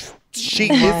ass sheet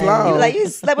this long. Like, you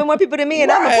slept with more people than me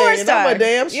and I'm a porn star. I'm a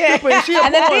damn stripper and she a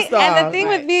porn star. And the thing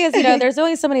with me is, you know, there's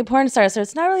only so many porn stars, so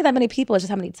it's not really that many people, it's just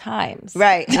how many times.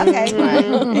 Right.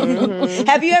 Okay.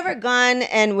 Have you ever gone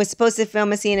and was supposed to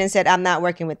film a scene and said, I'm not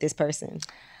working with this person?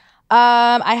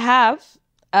 I have.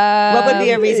 What would be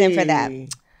a reason for that?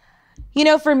 You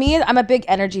know, for me, I'm a big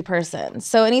energy person.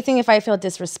 So anything, if I feel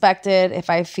disrespected, if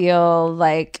I feel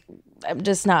like I'm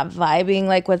just not vibing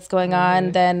like what's going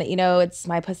on, then, you know, it's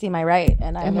my pussy, my right,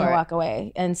 and I'm gonna walk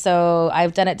away. And so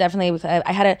I've done it definitely.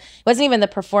 It wasn't even the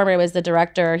performer, it was the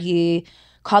director. He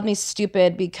called me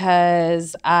stupid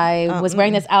because I was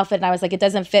wearing this outfit and I was like, it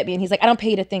doesn't fit me. And he's like, I don't pay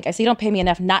you to think. I said, you don't pay me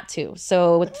enough not to.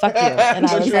 So fuck you. And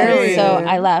I was like, so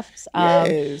I left.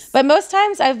 But most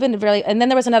times I've been really, and then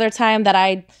there was another time that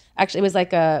it was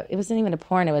like it wasn't even a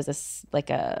porn. It was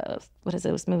what is it?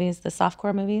 It was movies, the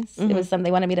softcore movies. It was they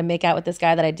wanted me to make out with this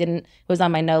guy that it was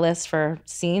on my no list for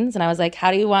scenes. And I was like, how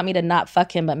do you want me to not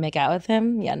fuck him but make out with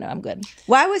him? Yeah, no, I'm good.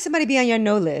 Why would somebody be on your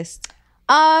no list?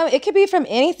 It could be from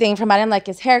anything. From I didn't like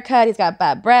his haircut. He's got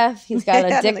bad breath. He's got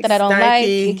a dick that I don't like.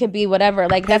 It could be whatever.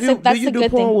 Like that's a good thing. Do you do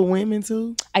porn with women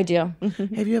too? I do.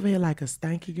 Have you ever had like a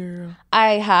stanky girl?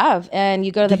 I have. And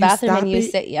you go to the bathroom and you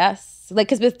sit. Yes. Like,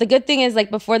 because the good thing is,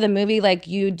 like, before the movie, like,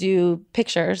 you do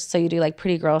pictures, so you do like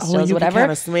pretty girl stills, whatever.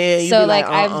 Kind of smell. So like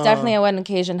I've definitely on one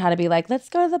occasion had to be like, let's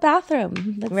go to the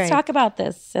bathroom, let's talk about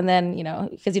this, and then, you know,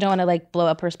 because you don't want to like blow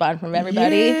up her spot from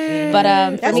everybody. But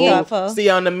that's for me, thoughtful. See, See,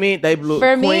 on the Mint, they blew.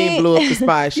 Queen blew up the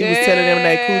spot. She was telling them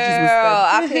that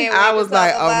coochies was. I was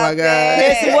like, oh my god,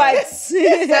 it's wipes.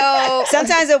 So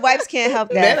sometimes the wipes can't help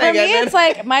that. For me, it's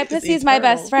like my pussy's my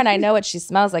best friend. I know what she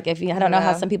smells like. I don't know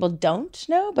how some people don't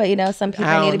know, but you know, Some people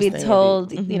I need to be understand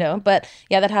told, you know. But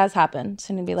yeah, that has happened.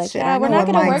 And be like, Shit, yeah, I we're know not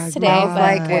what going to my work today. smells But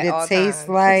like, what all it tastes times.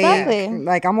 like. Exactly.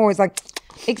 Like I'm always like,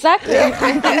 exactly. Before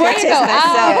you go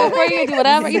out, before you do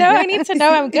whatever, you know, I need to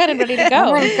know I'm good and ready to I'm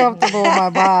go. really comfortable with my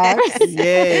vibes.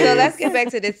 Yeah. So let's get back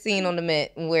to this scene on the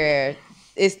Met where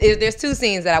there's two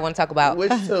scenes that I want to talk about.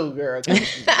 Which two, girl?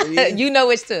 You know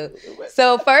which two.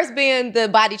 So first being the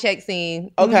body check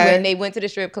scene when they went to the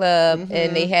strip club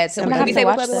and they had I'm some. gonna Can have we to say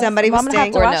what watch club it this. was? Somebody was I'm gonna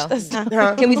have to stink. watch Or no?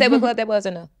 this. Can we say what club that was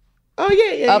or no? Oh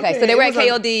yeah. Okay, so they were at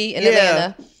KOD in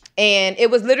Atlanta. And it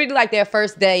was literally like their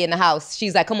first day in the house.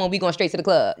 She's like, come on, we going straight to the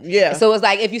club. Yeah. So it's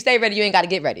like, if you stay ready, you ain't got to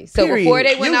get ready. So Period. before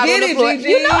they went You out get on the it, floor, Gigi.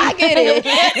 you know I get it.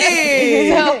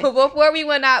 Yeah. So before they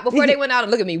went out,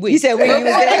 look at me, we. You said we was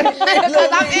there. Because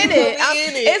I'm in it.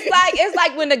 It's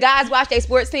like when the guys watch their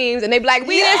sports teams and they be like,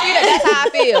 we this, we that. That's how I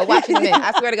feel watching the men.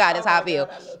 I swear to God, that's how I feel.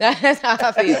 That's how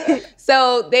I feel.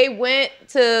 So they went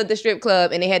to the strip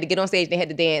club and they had to get on stage. They had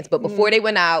to dance. But before they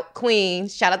went out, Queen,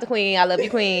 shout out to Queen. I love you,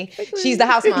 Queen. She's the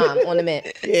house mom on the men.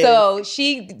 Yes. So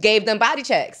she gave them body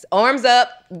checks. Arms up,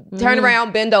 turn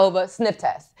around, bend over, sniff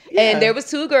test. Yeah. And there was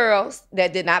two girls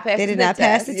that did not pass They the did sniff not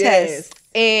pass test. the test.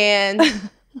 And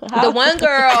the one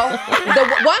girl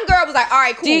was like, all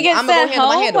right, cool. Do you get I'm gonna sent go handle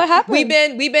my home? handle. What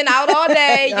happened? We've been out all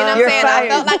day. You know what I'm You're saying? fired. I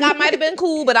felt like I might have been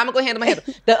cool, but I'm gonna go handle my handle.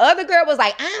 The other girl was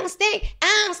like, I don't stink.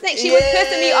 She was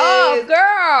pissing me off,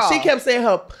 girl. She kept saying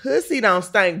her pussy don't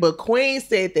stink, but Queen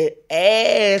said that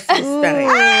ass stank.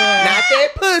 Not that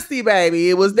pussy, baby.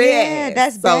 It was that Yeah, ass.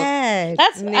 that's So, bad.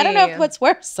 That's I don't know Yeah. what's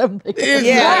worse. Something.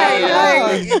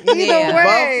 Yeah. Either Yeah.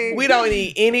 way. Both, we don't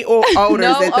need any odors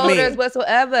no at the odors men.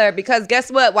 whatsoever. Because guess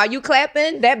what? While you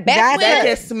clapping, that back That went.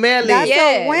 can smell That's it.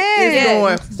 a win. It's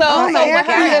going. So what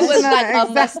happened was like a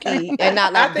Exactly. musky and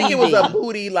not like I think it was a BB.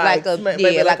 booty Like a- smell, yeah,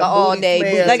 maybe like a all-day booty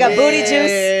booty smell. Like a booty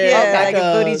juice. Yeah, Okay. like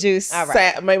a booty juice. All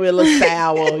right. Maybe a little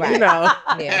sour, you know.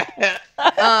 Yeah.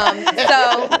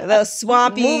 So A little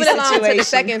swampy moving along to situation. the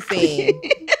second scene.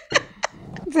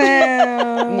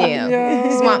 Damn. Yeah.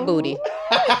 yo. Swamp booty.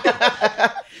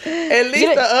 At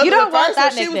least the other you don't want first one,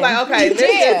 that she was nickname. like, okay, let's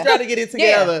just try to get it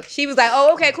together. Yeah. She was like,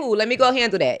 oh, okay, cool. Let me go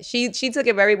handle that. She took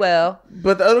it very well.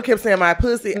 But the other kept saying my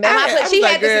pussy. She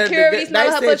had the security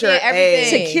smell her pussy and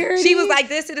everything. Security? She was like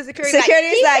this to the security.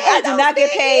 Security's like, I do not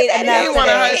get paid He enough didn't for want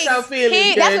to that. hurt your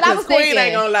feelings, That's what I was Queen thinking.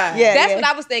 ain't gonna lie. Yeah. That's what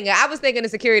I was thinking. I was thinking the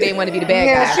security didn't want to be the bad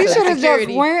Yeah, guy. she So should have just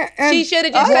security- went and She should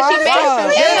have just, walked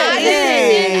because she up.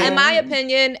 made in my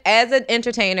opinion, as an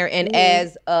entertainer and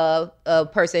as a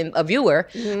person, a viewer,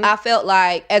 I felt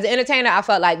like, as an entertainer, I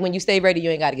felt like when you stay ready, you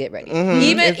ain't got to get ready.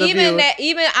 As a viewer.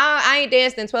 I ain't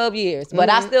danced in 12 years, but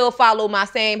I still follow my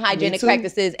same hygienic too.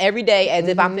 practices every day as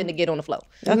if I'm finna get on the floor.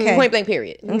 Okay. Point blank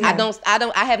period.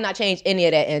 I have not changed any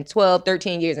of that in 12,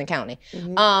 13 years and counting.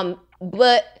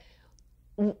 But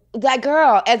like,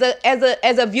 girl, as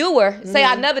a viewer, say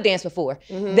I never danced before.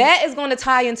 That is going to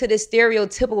tie into this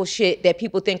stereotypical shit that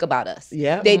people think about us.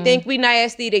 Yeah. They think we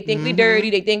nasty. They think we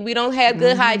dirty. They think we don't have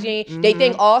good hygiene. They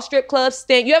think all strip clubs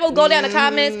stink. You ever go down the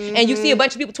comments and you see a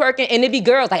bunch of people twerking and it be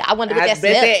girls like, I wonder what that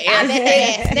smell. I bet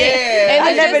that stink. And I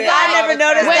it's just never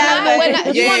noticed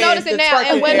that. you won't notice it the now.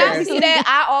 And when I twerking see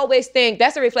that, I always think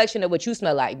that's a reflection of what you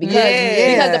smell like. Because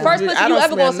Yeah. the first pussy I you don't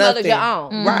ever gonna smell is your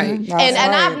nothing. own. Right. That's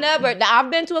And right.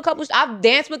 I've been to a couple, I've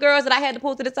danced with girls that I had to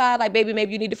pull to the side, like, baby,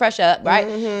 maybe you need to fresh up, right?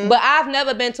 But I've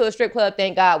never been to a strip club,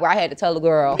 thank God, where I had to tell the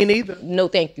girl, Me neither. no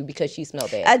thank you, because she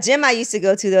smelled bad. A gym I used to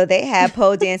go to, though, they had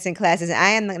pole dancing classes. And I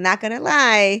am not going to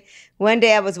lie. One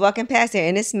day I was walking past there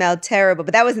and it smelled terrible,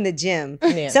 but that was in the gym.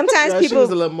 Yeah. Sometimes She was a people,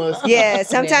 little musty. yeah,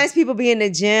 sometimes people be in the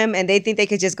gym and they think they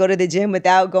could just go to the gym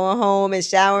without going home and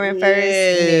showering first.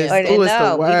 Yes. Or- Ooh, it's no, the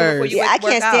even before worst. you Yeah, I work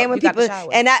can't out, stand when you got to people shower.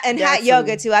 and hot Got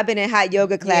yoga to. too. I've been in hot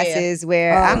yoga classes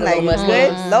where Oh, I'm like, much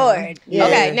good worse. Lord. Yeah.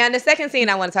 Okay, now the second scene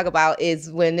I want to talk about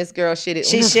is when this girl shitted.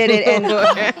 She shitted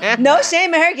and no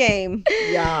shame in her game.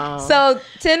 Y'all. So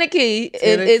Tenaki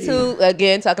is who,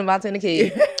 again, talking about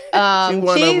Tenaki.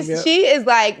 She is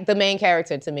like the main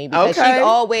character to me because Okay. she's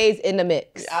always in the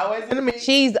mix. Always in the mix.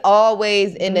 She's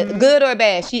always in the good or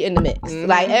bad. She in the mix.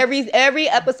 Like every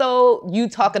episode, you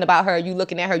talking about her, you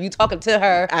looking at her, you talking to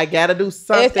her. I gotta do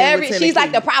something. with She's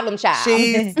like the Tenaki. problem child.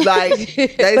 She's like,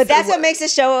 But that's what makes the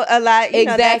show a lot. You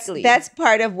know, Exactly. that's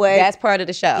part of what. That's part of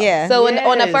the show. Yeah. So on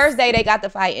the Yes. first day, they got the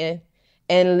fighting,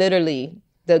 and literally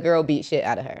the girl beat shit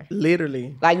out of her.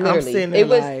 literally. Like I'm literally, sitting there it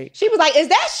was. like, She was like, "Is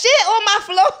that shit on my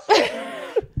floor?"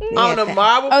 on the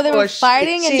marble. Oh, they were floor,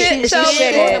 fighting and she so-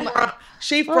 shitted.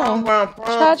 She from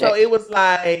tragic. so it was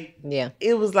like Yeah.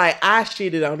 it was like I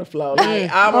shitted on the floor,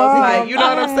 like almost like you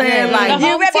know what I'm saying, like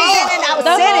you representing our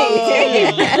city.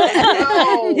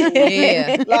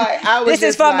 Yeah. like I was This is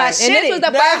just for my like, shit. And this was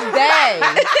the first day.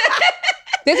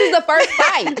 This was the first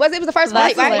fight. Was the first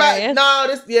fight, right? hilarious. No,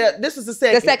 this was the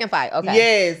second. The second fight, okay.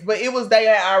 Yes, but it was they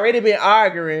had already been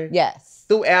arguing. Yes.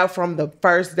 Throughout from the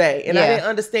first day, and I didn't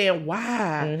understand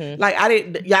why. Like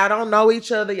y'all don't know each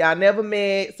other, y'all never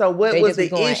met. So what was the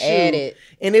issue?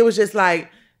 And it was just like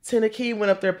Tennessee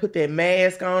went up there, put that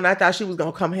mask on. I thought she was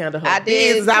gonna come handle her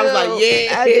business. I was like,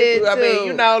 yeah, I did. I mean,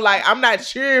 you know, like I'm not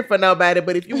cheering for nobody,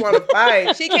 but if you want to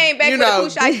fight, she came back with a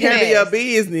Pushai handle your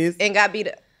business and got beat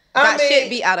up. Shit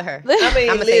beat out of her. I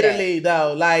mean, literally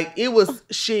though, like it was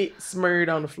shit smirred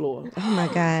on the floor. Oh my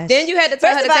gosh! Then you had to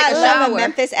tell her to take a shower. I love a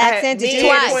Memphis accent. Did you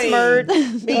hear the smirred?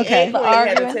 Okay,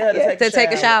 to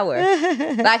take a shower.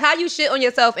 Like how you shit on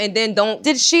yourself and then don't.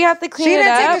 Did she have to clean it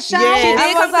up? Take a shower. She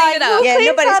did come clean it up. Yeah,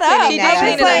 nobody's cleaning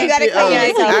that. You gotta clean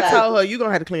it up. I told her you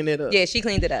gonna have to clean it up. Yeah, she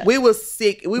cleaned it up. We was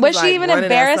sick. We was like she even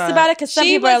embarrassed about it? Because some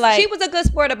people are like, she was a good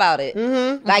sport about it.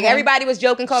 Like everybody was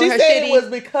joking, calling her shitty. She said it was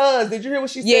because. Did you hear what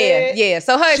she said? Yeah.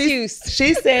 So her excuse.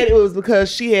 She said it was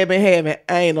because she had been having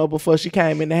anal before she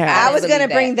came in the house. I was gonna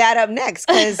bring that up next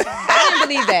because I didn't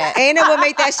believe that. Anal would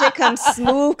make that shit come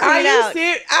smooth, clean out.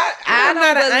 I'm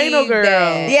not an anal girl.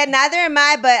 Yeah, neither am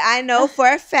I, but I know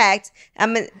for a fact.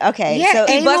 Okay. Yeah, so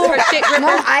anal, her shit no,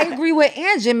 I agree with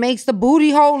Angie. It makes the booty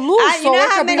hole loose. You know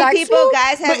how many people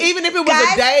guys have? But even if it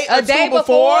was a day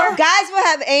before, guys will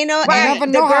have anal,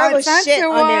 and the girl will shit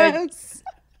on their.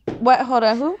 What? Hold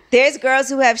on. Who? There's girls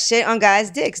who have shit on guys'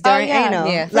 dicks during anal.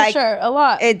 Yeah, for sure. A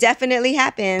lot. It definitely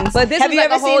happens. But this have is you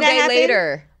like ever a whole seen that day happen?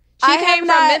 later. She came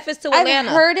from Memphis to Atlanta.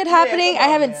 I've heard it happening. I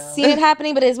haven't seen it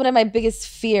happening, but it's one of my biggest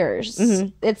fears.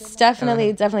 It's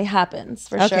definitely happens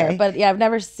for sure. But yeah, I've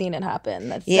never seen it happen.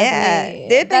 That's there've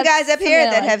been guys up here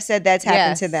that have said that's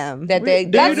happened to them. That they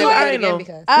that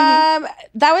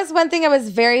was one thing I was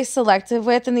very selective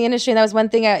with in the industry. And that was one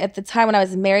thing at the time when I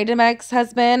was married to my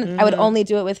ex-husband, I would only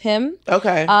do it with him.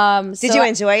 Okay. Did you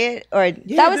enjoy it or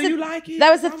that was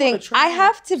that was the thing. I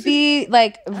have to be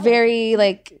like very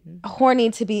like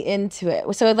horny to be into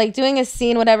it. So like doing a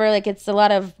scene, whatever, like it's a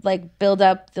lot of like build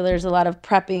up. There's a lot of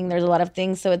prepping. There's a lot of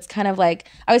things. So it's kind of like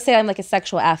I would say I'm like a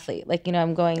sexual athlete. Like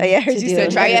I'm going. Oh yeah, I heard you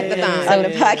said triathlon on the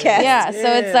podcast. Yeah, so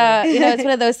it's it's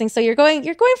one of those things. So you're going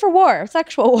for war,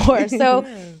 sexual war. So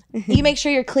you make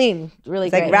sure you're clean. Really,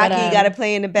 it's like great. Rocky, you got to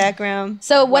play in the background.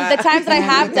 So when the times that I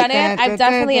have done it, I've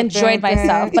definitely enjoyed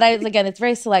myself. But again, it's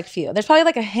very select few. There's probably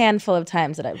like a handful of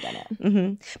times that I've done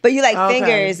it. But you like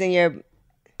fingers in your.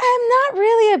 I'm not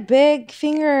really a big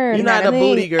finger. You're not a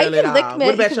booty girl at all.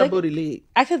 What about your booty lick?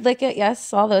 I could lick it,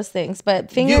 yes, all those things.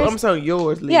 But fingers. I'm saying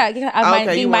yours lick. Yeah,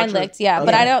 mine licked, yeah.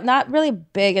 But I don't, not really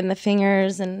big in the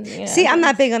fingers and. See, I'm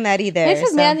not big on that either. It's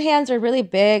because man hands are really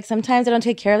big. Sometimes they don't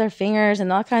take care of their fingers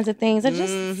and all kinds of things. So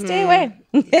just stay away.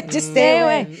 Just stay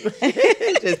away.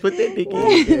 Just put that dick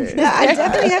in. No, I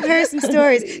definitely have heard some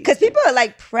stories because people are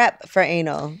like prep for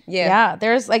anal. Yeah,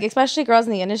 there's like especially girls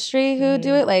in the industry who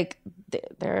do it like.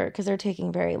 They're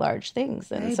taking very large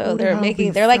things, and so they're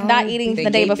like not eating the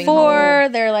day before.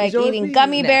 They're like eating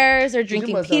gummy bears. They're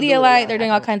drinking Pedialyte. They're doing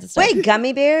all kinds of stuff. Wait,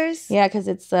 gummy bears? Yeah, because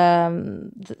it's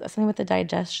something with the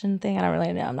digestion thing. I don't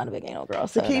really know. I'm not a big anal girl,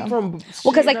 so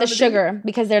because like the sugar,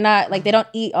 because they're not like they don't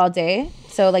eat all day,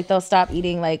 so like they'll stop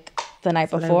eating like the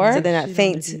night before. So they're not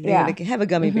faint. Yeah. They can have a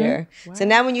gummy bear. Wow. So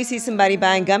now when you see somebody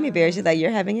buying gummy bears, you're like, you're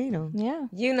having anal. Yeah.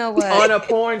 You know what? On a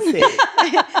porn set.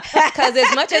 Because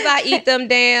as much as I eat them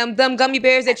gummy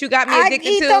bears that you got me addicted to.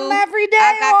 I eat them every day.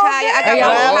 I got Kaya. I got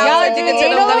y'all addicted to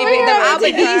them gummy bears. Them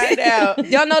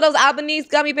Albanese. Y'all know those Albanese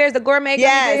gummy bears, the gourmet gummy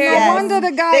bears? Yes. No wonder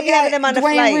the guy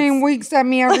Dwayne Green winks at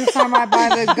me every time I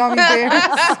buy the gummy bears.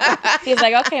 He's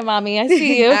like, okay, mommy, I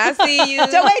see you. I see you.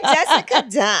 So wait, Jessica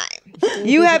Dime.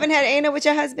 You haven't had anal with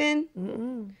your husband?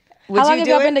 How long have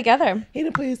y'all been together? He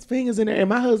done put his fingers in there, and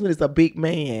my husband is a big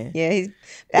man. Yeah, he's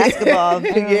basketball.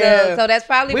 So that's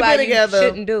probably why you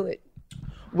shouldn't do it.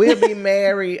 We'll be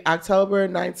married October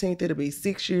 19th. It'll be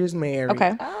 6 years married.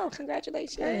 Okay. Oh,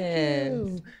 congratulations. Thank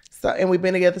you. So, and we've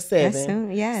been together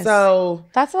 7. Yes. So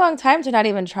that's a long time to not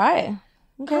even try.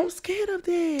 Okay. I'm scared of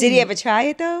that. Did he ever try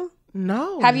it though?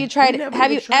 No. Have you tried it?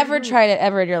 Have you ever tried it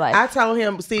ever in your life? I told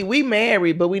him, see, we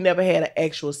married, but we never had an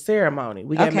actual ceremony.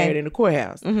 We got married in the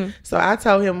courthouse. So I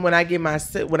told him when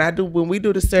we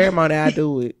do the ceremony, I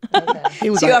do it. He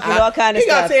was like, offered all kind of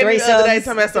stuff. He gonna tell me the other day,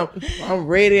 talking about I'm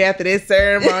ready after this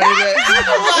ceremony. I'm like,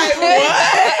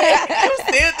 what? I'm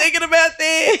still thinking about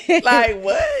that. Like,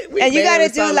 what? And you got to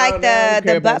do like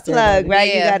the butt plug,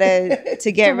 right? You got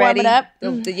to get ready. Warm it up.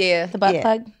 The butt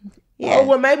plug. Yeah. Oh,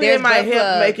 well, maybe There's it might butt help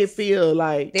plugs. make it feel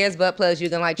like. There's butt plugs you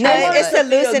can like No, try. it's to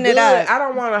loosen it up. I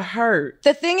don't want to hurt.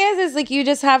 The thing is like you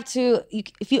just have to.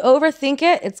 If you overthink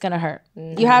it, it's gonna hurt.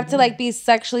 You have to like be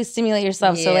sexually stimulate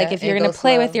yourself. So like if and you're gonna go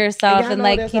play slow. with yourself and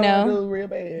like that's you what I know, do real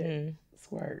bad.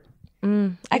 Squirt. I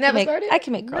never can squirted? I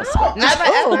can make girls squirt. No,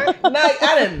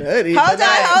 I didn't nutty. Hold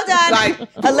on. Like,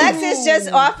 Alexis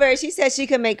just offered. She said she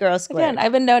could make girls squirt. Again,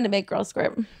 I've been known to make girls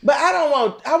squirt. but I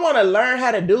want to learn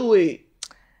how to do it.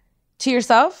 To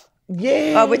yourself?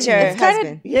 Yeah. Or with your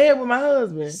husband. Yeah, with my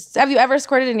husband. Have you ever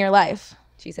squirted in your life?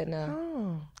 She said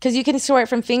no. Because you can squirt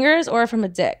from fingers or from a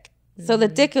dick. So the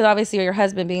dick is obviously your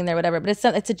husband being there, whatever. But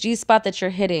it's a G spot that you're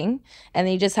hitting, and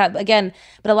then you just have again.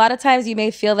 But a lot of times you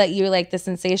may feel that you're like the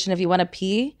sensation if you want to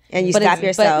pee, And you but stop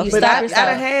yourself. But you But stop I yourself.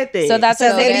 done had that. So that's So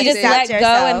what I'm saying. maybe You just you let stopped go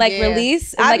and yourself. like Yeah.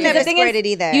 release. And, I've like, never the thing is, squirted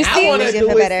either. You I seem want to do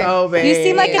it so bad. You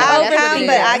seem like an I'll that's what come, it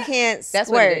but is. I can't That's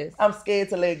what it squirt. is. I'm scared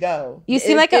to let go. You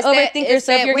seem like an It's that- overthinker. it's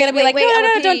So if that, you're wait, gonna be like, wait, no,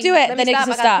 I'ma don't pee. do it, Let then me it stop,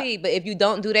 can I gotta stop. pee. But if you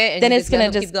don't do that, and Then you it's just gonna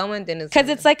let them just keep going, then it's Because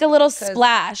it's like a little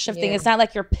splash of thing. yeah. It's not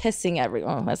like you're pissing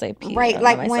everyone as I pee. Right, on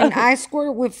like myself. when I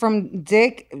squirt with from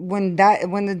dick, when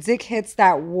the dick hits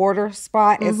that water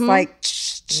spot, it's like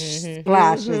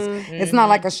splashes. It's not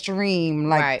like a stream,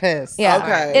 like Right. piss. Yeah.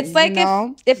 Okay. It's like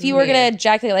know? if you were gonna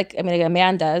ejaculate, like I mean, like a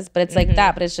man does, but it's like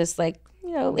that. But it's just like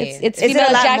it's Is female it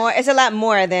a lot more? It's a lot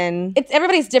more than. It's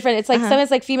everybody's different. It's like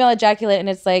sometimes like female ejaculate, and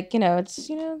it's like it's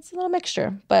a little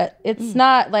mixture, but it's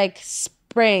not like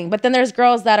spraying. But then there's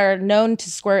girls that are known to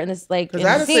squirt in this like in I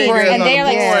the done scene, seen girls and on they are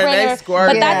like the porn, they springer, squirt.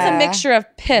 but that's a Yeah. mixture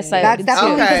of piss. That's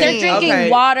definitely because they're Okay, drinking okay.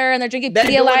 water and they're drinking They're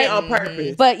doing it Pedialyte. on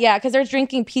purpose. But yeah, because they're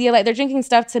drinking Pedialyte, they're drinking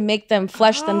stuff to make them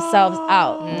flush themselves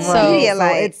out. So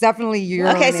Pedialyte. It's definitely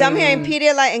urinating. Okay, so I'm hearing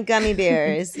Pedialyte and gummy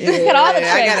bears. look at all the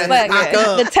I tricks. gotta Look, stock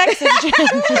up. the Texas.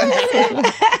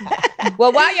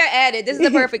 Well, while you're at it, this is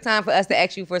the perfect time for us to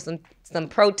ask you for some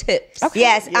pro tips.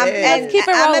 Yes, and Let's keep it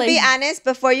I'm gonna rolling. be honest.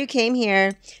 Before you came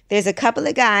here, there's a couple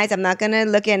of guys. I'm not gonna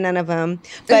look at none of them,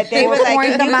 but they were like,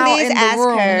 Point "Can you them out please in the ask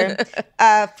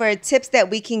her for tips that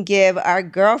we can give our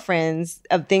girlfriends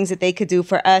of things that they could do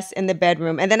for us in the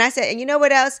bedroom?" And then I said, "And you know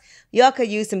what else? Y'all could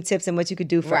use some tips on what you could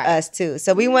do for Right. us too."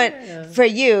 So we want for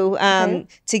you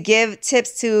to give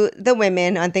tips to the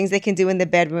women on things they can do in the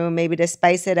bedroom, maybe to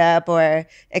spice it up or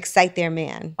excite their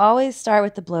man. Always start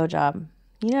with the blowjob.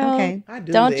 You know, Okay. I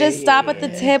do don't that, just stop at the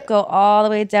tip. Go all the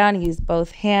way down. Use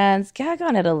both hands. Gag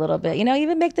on it a little bit. You know,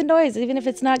 even make the noise, even if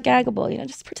it's not gaggable. You know,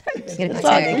 just pretend. That's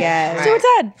all. pretend to gag. Do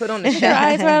pretend. Put on the Put your show.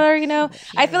 eyes around her. You know,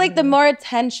 I feel like the more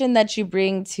attention that you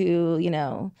bring to,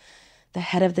 the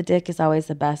head of the dick is always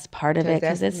the best part of it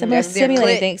because it's the most that's their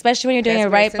stimulating clit. thing, especially when you're doing That's it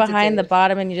very right behind the sensitive.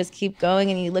 bottom and you just keep going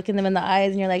and you look in them in the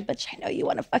eyes and you're like, but I know you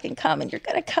want to fucking come and you're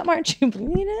gonna come, aren't you?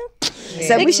 You know?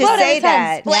 So Big we should blow say every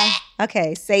time. that.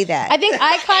 Okay, say that. I think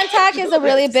eye contact is a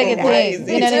really big that. thing.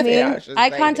 You know what I Yeah, I mean? should Eye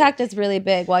say contact is really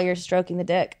big while you're stroking the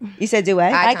dick. You said do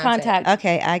what? Eye contact.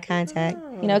 Okay, eye contact.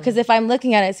 You know, because if I'm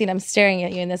looking at it, I'm staring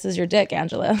at you, and this is your dick,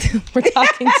 Angela. We're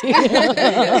talking to you.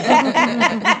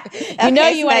 You know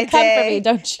you want to come for me,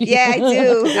 don't you? Yeah, I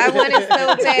do. I want it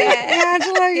so bad.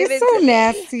 Angela, you're so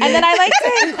nasty. And then I like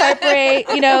to incorporate,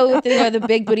 the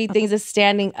big booty things of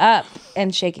standing up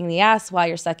and shaking the ass while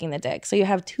you're sucking the dick. So you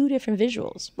have two different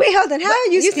visuals. Wait, hold on. How are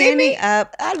you see standing me?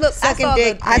 up? I look. Sucking I saw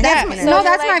dick. The, that's So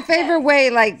that's you're my favorite way.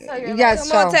 Like, yes,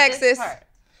 come on, show. Texas.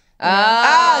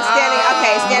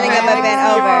 Standing up and bent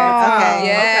over. Okay.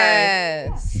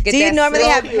 Yes. Get Do you that normally slow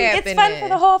have- pep It's in fun there. for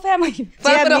the whole family. Do you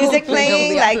have music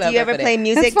playing? Like, do you ever play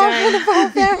music during?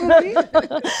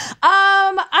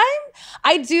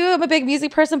 I do. I'm a big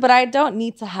music person, but I don't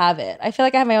need to have it. I feel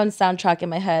like I have my own soundtrack in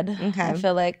my head. Okay. I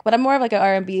feel like, but I'm more of like an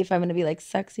R&B if I'm going to be like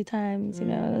sexy times,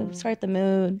 start the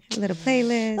mood. A little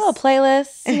playlist. A little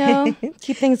playlist,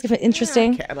 keep things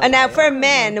interesting. And now for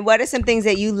men, what are some things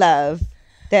that you love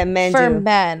that men For do?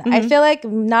 men, I feel like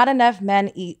not enough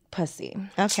men eat pussy.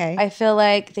 Okay. I feel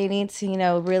like they need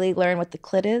to, really learn what the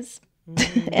clit is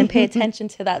and pay attention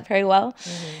to that very well.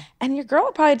 And your girl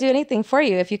will probably do anything for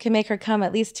you if you can make her come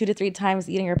at least 2 to 3 times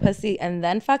eating her pussy and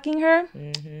then fucking her.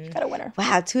 Got a winner.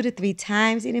 Wow, 2 to 3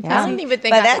 times eating pussy. I don't even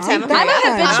think By I that could time, do I'm a that.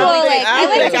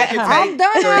 habitual, I'm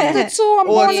done after 2. I'm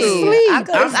Or going to 2. sleep. I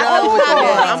could. I'm I done would with probably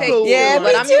that. I'm take cool. 2, Yeah, but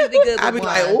me I'm usually good I with be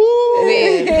one. like, ooh.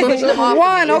 Yeah, pushing them off.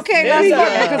 One, okay, let's Yeah.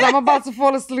 go because I'm about to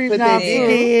fall asleep now That too.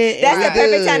 dick That's the in.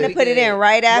 perfect time to put it in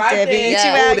right after. Right If you there. eat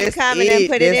you Yeah. out, Oh, you that's come and then it.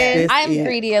 put it That's in. it. I'm Yeah.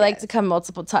 greedy. I like to come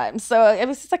multiple times. So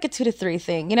it's just like a 2 to 3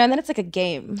 thing, and then it's like a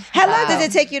game. How long does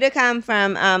it take you to come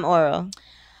from oral?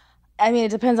 I mean, it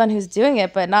depends on who's doing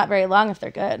it, but not very long if they're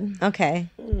good. Okay.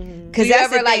 Do Because you that's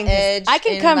ever the like thing. edge? I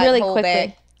can and, come like, really hold quickly.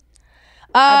 back?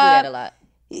 I do that a lot.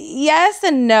 Yes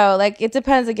and no. Like it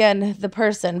depends again the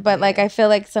person, but like I feel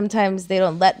like sometimes they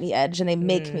don't let me edge and they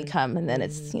make me come, and then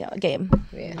it's a game.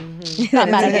 Yeah. Not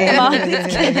mad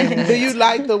at them. Do you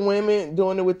like the women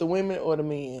doing it with the women or the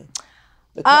men?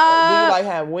 Do you like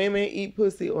have women eat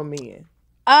pussy or men?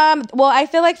 Well, I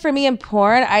feel like for me in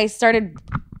porn, I started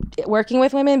working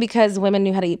with women because women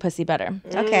knew how to eat pussy better.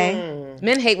 Okay.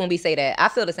 Men hate when we say that. I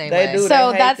feel the same They way. do.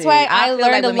 So hate that's it. why I I feel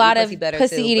learned like a women lot eat of pussy better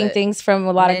pussy too, eating but things from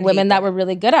a lot of men women hate that that. were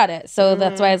really good at it. So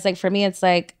that's why it's like for me, it's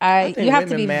like think you have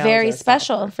to be women mouths very are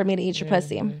special softer. for me to eat your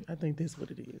pussy. I think that's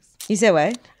what it is. You said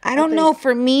what? I don't know.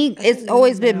 For me, it's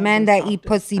always been men that eat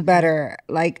pussy better.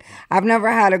 Like, I've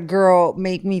never had a girl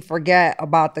make me forget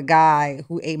about the guy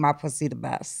who ate my pussy the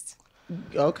best.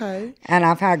 Okay. And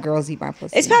I've had girls eat my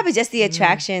pussy. It's probably just the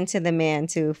attraction to the man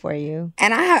too for you.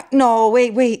 And I have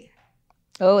wait.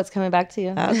 Oh, it's coming back to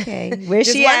you. Okay. Where's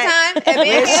Just she one at? time.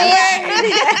 Where's she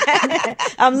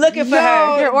I'm looking for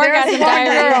her. Your orgasm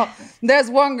diary. There's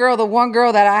one girl, the one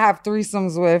girl that I have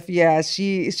threesomes with. Yeah,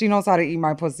 she knows how to eat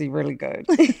my pussy really good.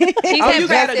 She's Oh, had you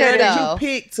got a practice girl that though. you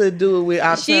picked to do it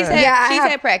with. She's outside.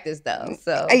 had practice though.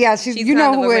 So Yeah, you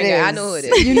know who it is. I know who it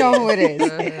is. You know who it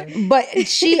is. But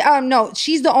she no,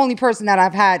 she's the only person that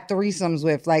I've had threesomes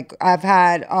with. Like I've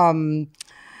had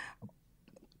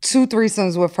 2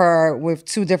 threesomes with her with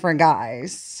 2 different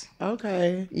guys.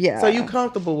 Okay. Yeah. So you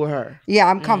comfortable with her? Yeah,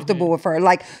 I'm comfortable with her.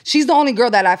 Like, she's the only girl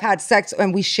that I've had sex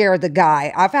and we share the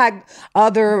guy. I've had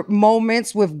other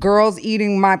moments with girls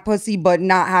eating my pussy but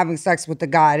not having sex with the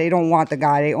guy. They don't want the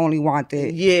guy. They only want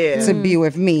it to be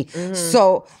with me.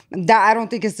 So that I don't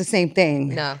think it's the same thing.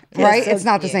 No. Right? It's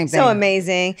not the same thing. So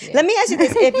amazing. Let me ask you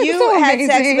this: if you So had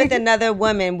sex amazing. with another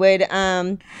woman, would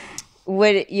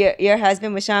your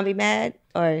husband, would Sean be mad?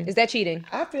 Or Is that cheating?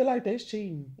 I feel like that's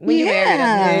cheating. When you married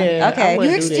us? Yeah. Okay. I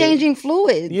wouldn't You're do that. exchanging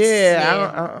fluids.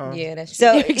 Yeah. Yeah, that's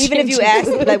so true. even if you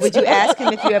ask, like, would you ask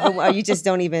him if you ever, or you just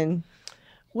don't even?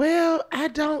 Well, I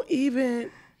don't even.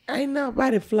 Ain't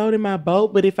nobody floating my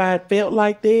boat, but if I felt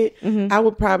like that, I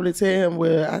would probably tell him,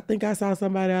 well, I think I saw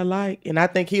somebody I like, and I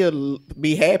think he'll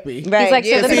be happy. Right. He's like,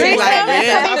 Yeah, so the he's threesome like, is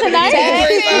yeah, coming I'm tonight.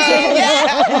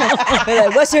 Be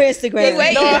like, what's your Instagram?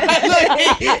 Wait. No,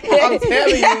 I'm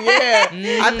telling you,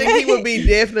 I think he would be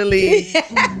definitely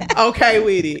okay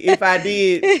with it if I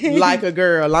did like a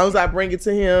girl, as long as I bring it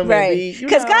to him. Right.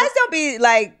 Because guys don't be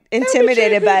like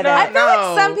intimidated by No, that. I feel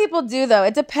like some people do though.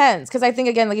 It depends because I think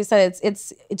again, like you said,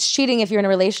 it's cheating if you're in a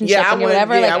relationship Yeah, I and you're wouldn't-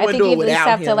 whatever. yeah, I Like I wouldn't think do you it at least without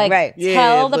have to him. like Right. Yeah,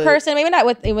 tell the but- person. Maybe not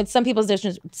with some people's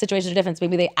situations are different.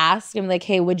 Maybe they ask him like,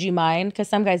 "Hey, would you mind?" Because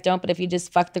some guys don't. But if you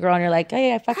just fuck the girl and you're like, "Oh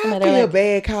yeah, I fucked him," I they're feel like,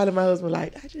 bad calling my husband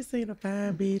like, I just seen a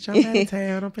fine bitch. I'm out of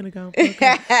town. I'm finna go. Fuck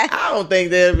her." I don't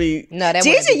think that'll be. No, that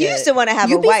wouldn't Gigi be used good. to want to have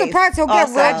You'd a be wife. surprised he'll get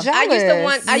also. real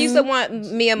jealous. I used to want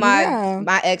me and Yeah.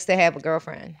 my ex to have a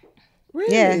girlfriend.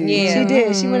 Really? Yeah, Yeah. she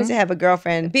did. She wanted to have a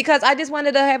girlfriend. Because I just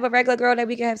wanted to have a regular girl that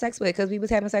we could have sex with because we was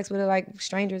having sex with like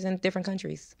strangers in different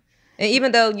countries. And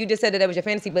even though you just said that was your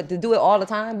fantasy, but to do it all the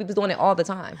time, we was doing it all the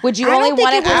time. "Would you I only don't think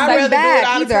want it it would I'd been rather do bad it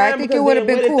all the either. I time think it because would've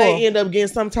then been what if cool. they end up getting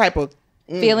some type of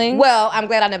feeling?" Well, I'm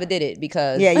glad I never did it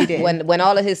because Yeah, you did. When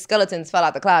all of his skeletons fell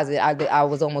out the closet, I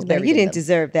was almost No, buried. you in didn't them.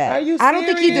 deserve that. Are you I don't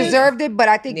think he serious? deserved it, but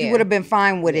I think you Yeah. would have been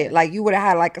fine with it. Like you would have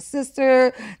had like a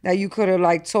sister that you could have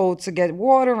like told to get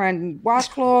water and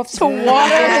washcloths. To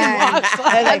water and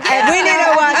Like, we need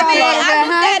a washcloth.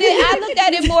 I looked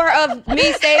at it more of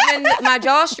me saving my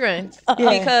jaw strength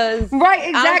because Right,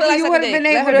 I don't feel exactly. like You sucking would have been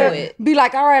dick. able Let her do to it. be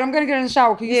like, all right, I'm gonna get in the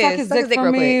shower. Can you Yeah, suck his suck his dick dick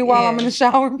for real me quick. while Yeah. I'm in the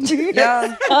shower, please? Y'all go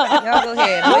ahead.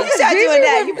 When you start Gigi doing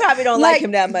that, would- you probably don't like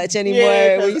him that much anymore.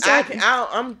 Yeah, When you 'cause start-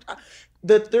 I'm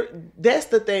that's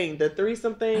the thing. The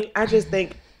threesome thing. I just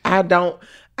think I don't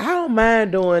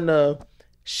mind doing the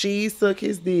she suck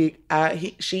his dick,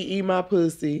 she eat my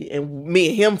pussy, and me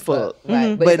and him fuck.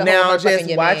 Right. But it's the now whole just motherfucking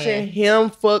your watching man. him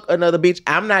fuck another bitch,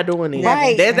 I'm not doing it.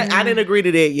 Right. I didn't agree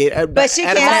to that yet. But she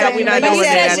At the can't. time, we not But doing he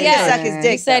said that. she at the can time. suck his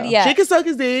dick. You said though. yeah. She can suck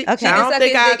his dick. Okay. I don't suck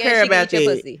think his I dick and care she can about eat your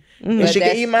that. pussy. And But she can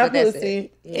that's- eat my but that's pussy.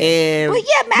 it. Yeah. And But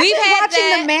yeah, imagine We've had watching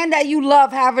that. the man that you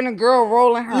love having a girl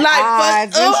rolling her like, eyes.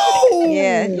 fuck, oh,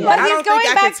 Yeah. But I he's don't going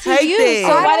think I back could to take you, that.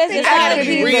 so why don't does think it I have could to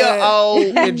be be either. real old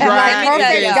and Like, dry. tell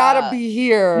perfect y'all. gotta be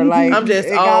here. Like I'm just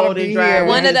it gotta old be and dry. here.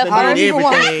 One of the I don't first- even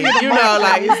want everything. You know,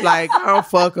 like it's like I don't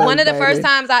fuck her. One of the baby. first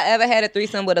times I ever had a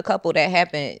threesome with a couple that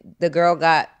happened, the girl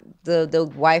got the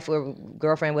wife or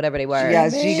girlfriend, whatever they were.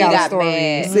 Yes, she got a story.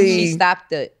 mad. See. She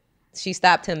stopped it. She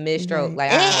stopped him mid-stroke.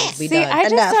 Like, we See, done. I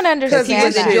just Enough. don't Because he understand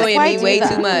was that. enjoying Why me do way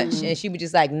that? too much. And she was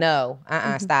just like, no,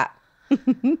 stop.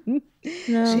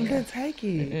 She couldn't take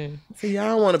it. See, y'all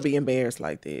don't want to be embarrassed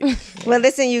like that. Well,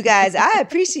 listen, you guys, I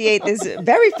appreciate this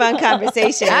very fun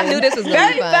conversation. I knew this was going to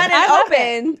very be fun. fun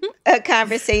and open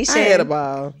conversation. I had a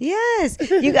ball. Yes,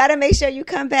 you got to make sure you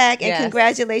come back, and Yes.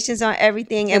 congratulations on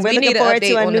everything. And we're we looking need an forward to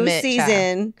update a on the new Met,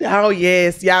 season. Oh,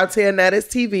 yes. Y'all tell now that's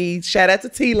TV. Shout out to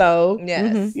T-Lo.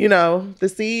 Yes. You know, the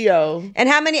CEO. And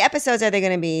how many episodes are they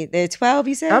going to be? They're 12,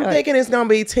 you said? I'm Or- thinking it's going to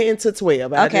be 10 to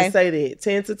 12. I Okay. just say that.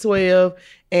 10 to 12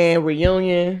 and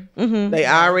reunion. They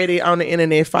already on the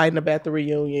internet fighting about the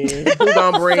reunion. Who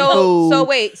going to bring who? So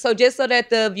wait, so just so that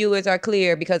the viewers are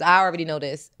clear, because I already know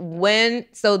this.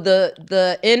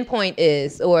 The end point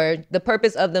is, or the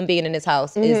purpose of them being in this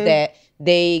house is that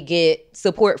they get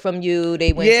support from you.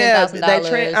 They win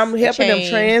 $10,000. I'm helping them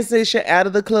transition out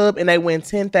of the club, and they win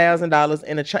 $10,000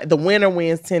 in a chain. The winner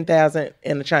wins $10,000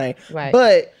 in a chain. Right.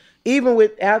 But even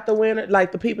without the winner,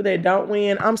 like the people that don't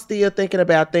win, I'm still thinking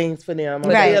about things for them. I'm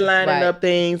Right. still lining up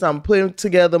things. I'm putting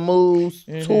together moves,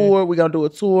 tour. We're going to do a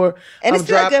tour. And I'm it's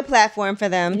still a good platform for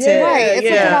them to. Right, it's a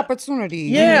good Yeah. opportunity.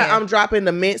 Yeah, I'm dropping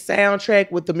the Mint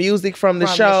soundtrack with the music from the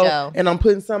show, show. and I'm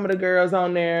putting some of the girls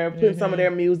on there, putting some of their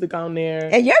music on there.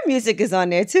 And your music is on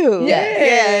there too.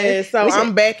 Yeah, so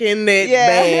I'm back in that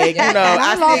bag. You know,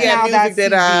 I love still got Now music That's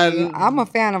that TV. I'm a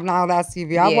fan of Now That's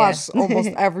TV. I Yeah. watch almost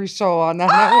every show on that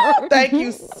network. Thank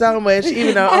you so much,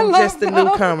 even though I'm just a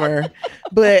newcomer.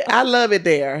 But I love it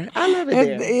there. I love it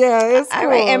there. Yeah, it's cool. All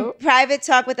right, and Private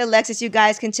Talk with Alexis, you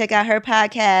guys can check out her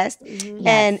podcast.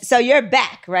 And so you're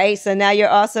back, right? So now you're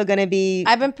also going to be.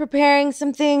 I've been preparing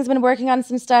some things, been working on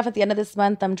some stuff. At the end of this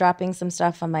month, I'm dropping some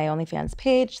stuff on my OnlyFans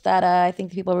page that I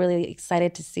think people are really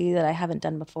excited to see that I haven't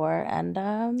done before. And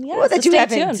yeah, Well, so that you stay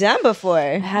haven't tuned. done before.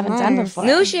 I haven't done before.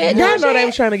 New shit. Y'all know they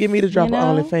were trying to get me to drop You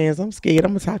on know? OnlyFans. I'm scared.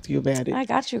 I'm gonna talk to you about it. I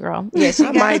got you, girl. Yeah, she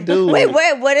I might do Wait,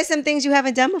 it. what are some things you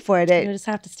haven't done before? You That just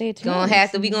have to stay tuned. We gonna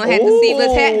have to see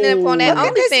what's happening up on that Look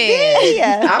at this OnlyFans. video.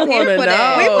 I want to for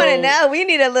that. We know. want to know. We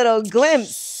need a little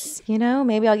glimpse. You know,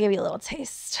 maybe I'll give you a little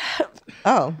taste.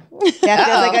 Oh, that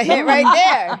feels like a hit right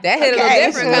there. That hit a little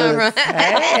different coming from.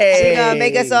 Hey. She gonna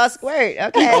make us all squirt.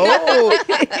 Okay. Oh,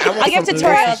 I'll give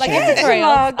tutorials. I'll give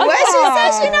tutorials. Well,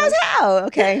 she said she knows how.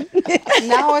 Okay.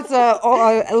 Now it's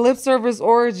a lip service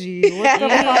orgy. What the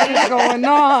fuck is going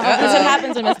on? That's what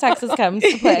happens when Miss Texas comes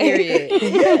to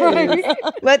play.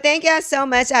 Well, thank y'all so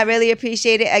much. I really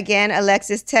appreciate it. Again,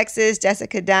 Alexis Texas,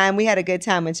 Jessica Dime. We had a good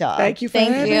time with y'all. Thank you for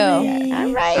Thank having you. me.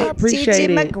 All right. I appreciate Gigi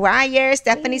it. Maguire,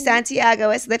 Stephanie Santiago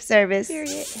at Slip Service.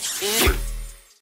 Period.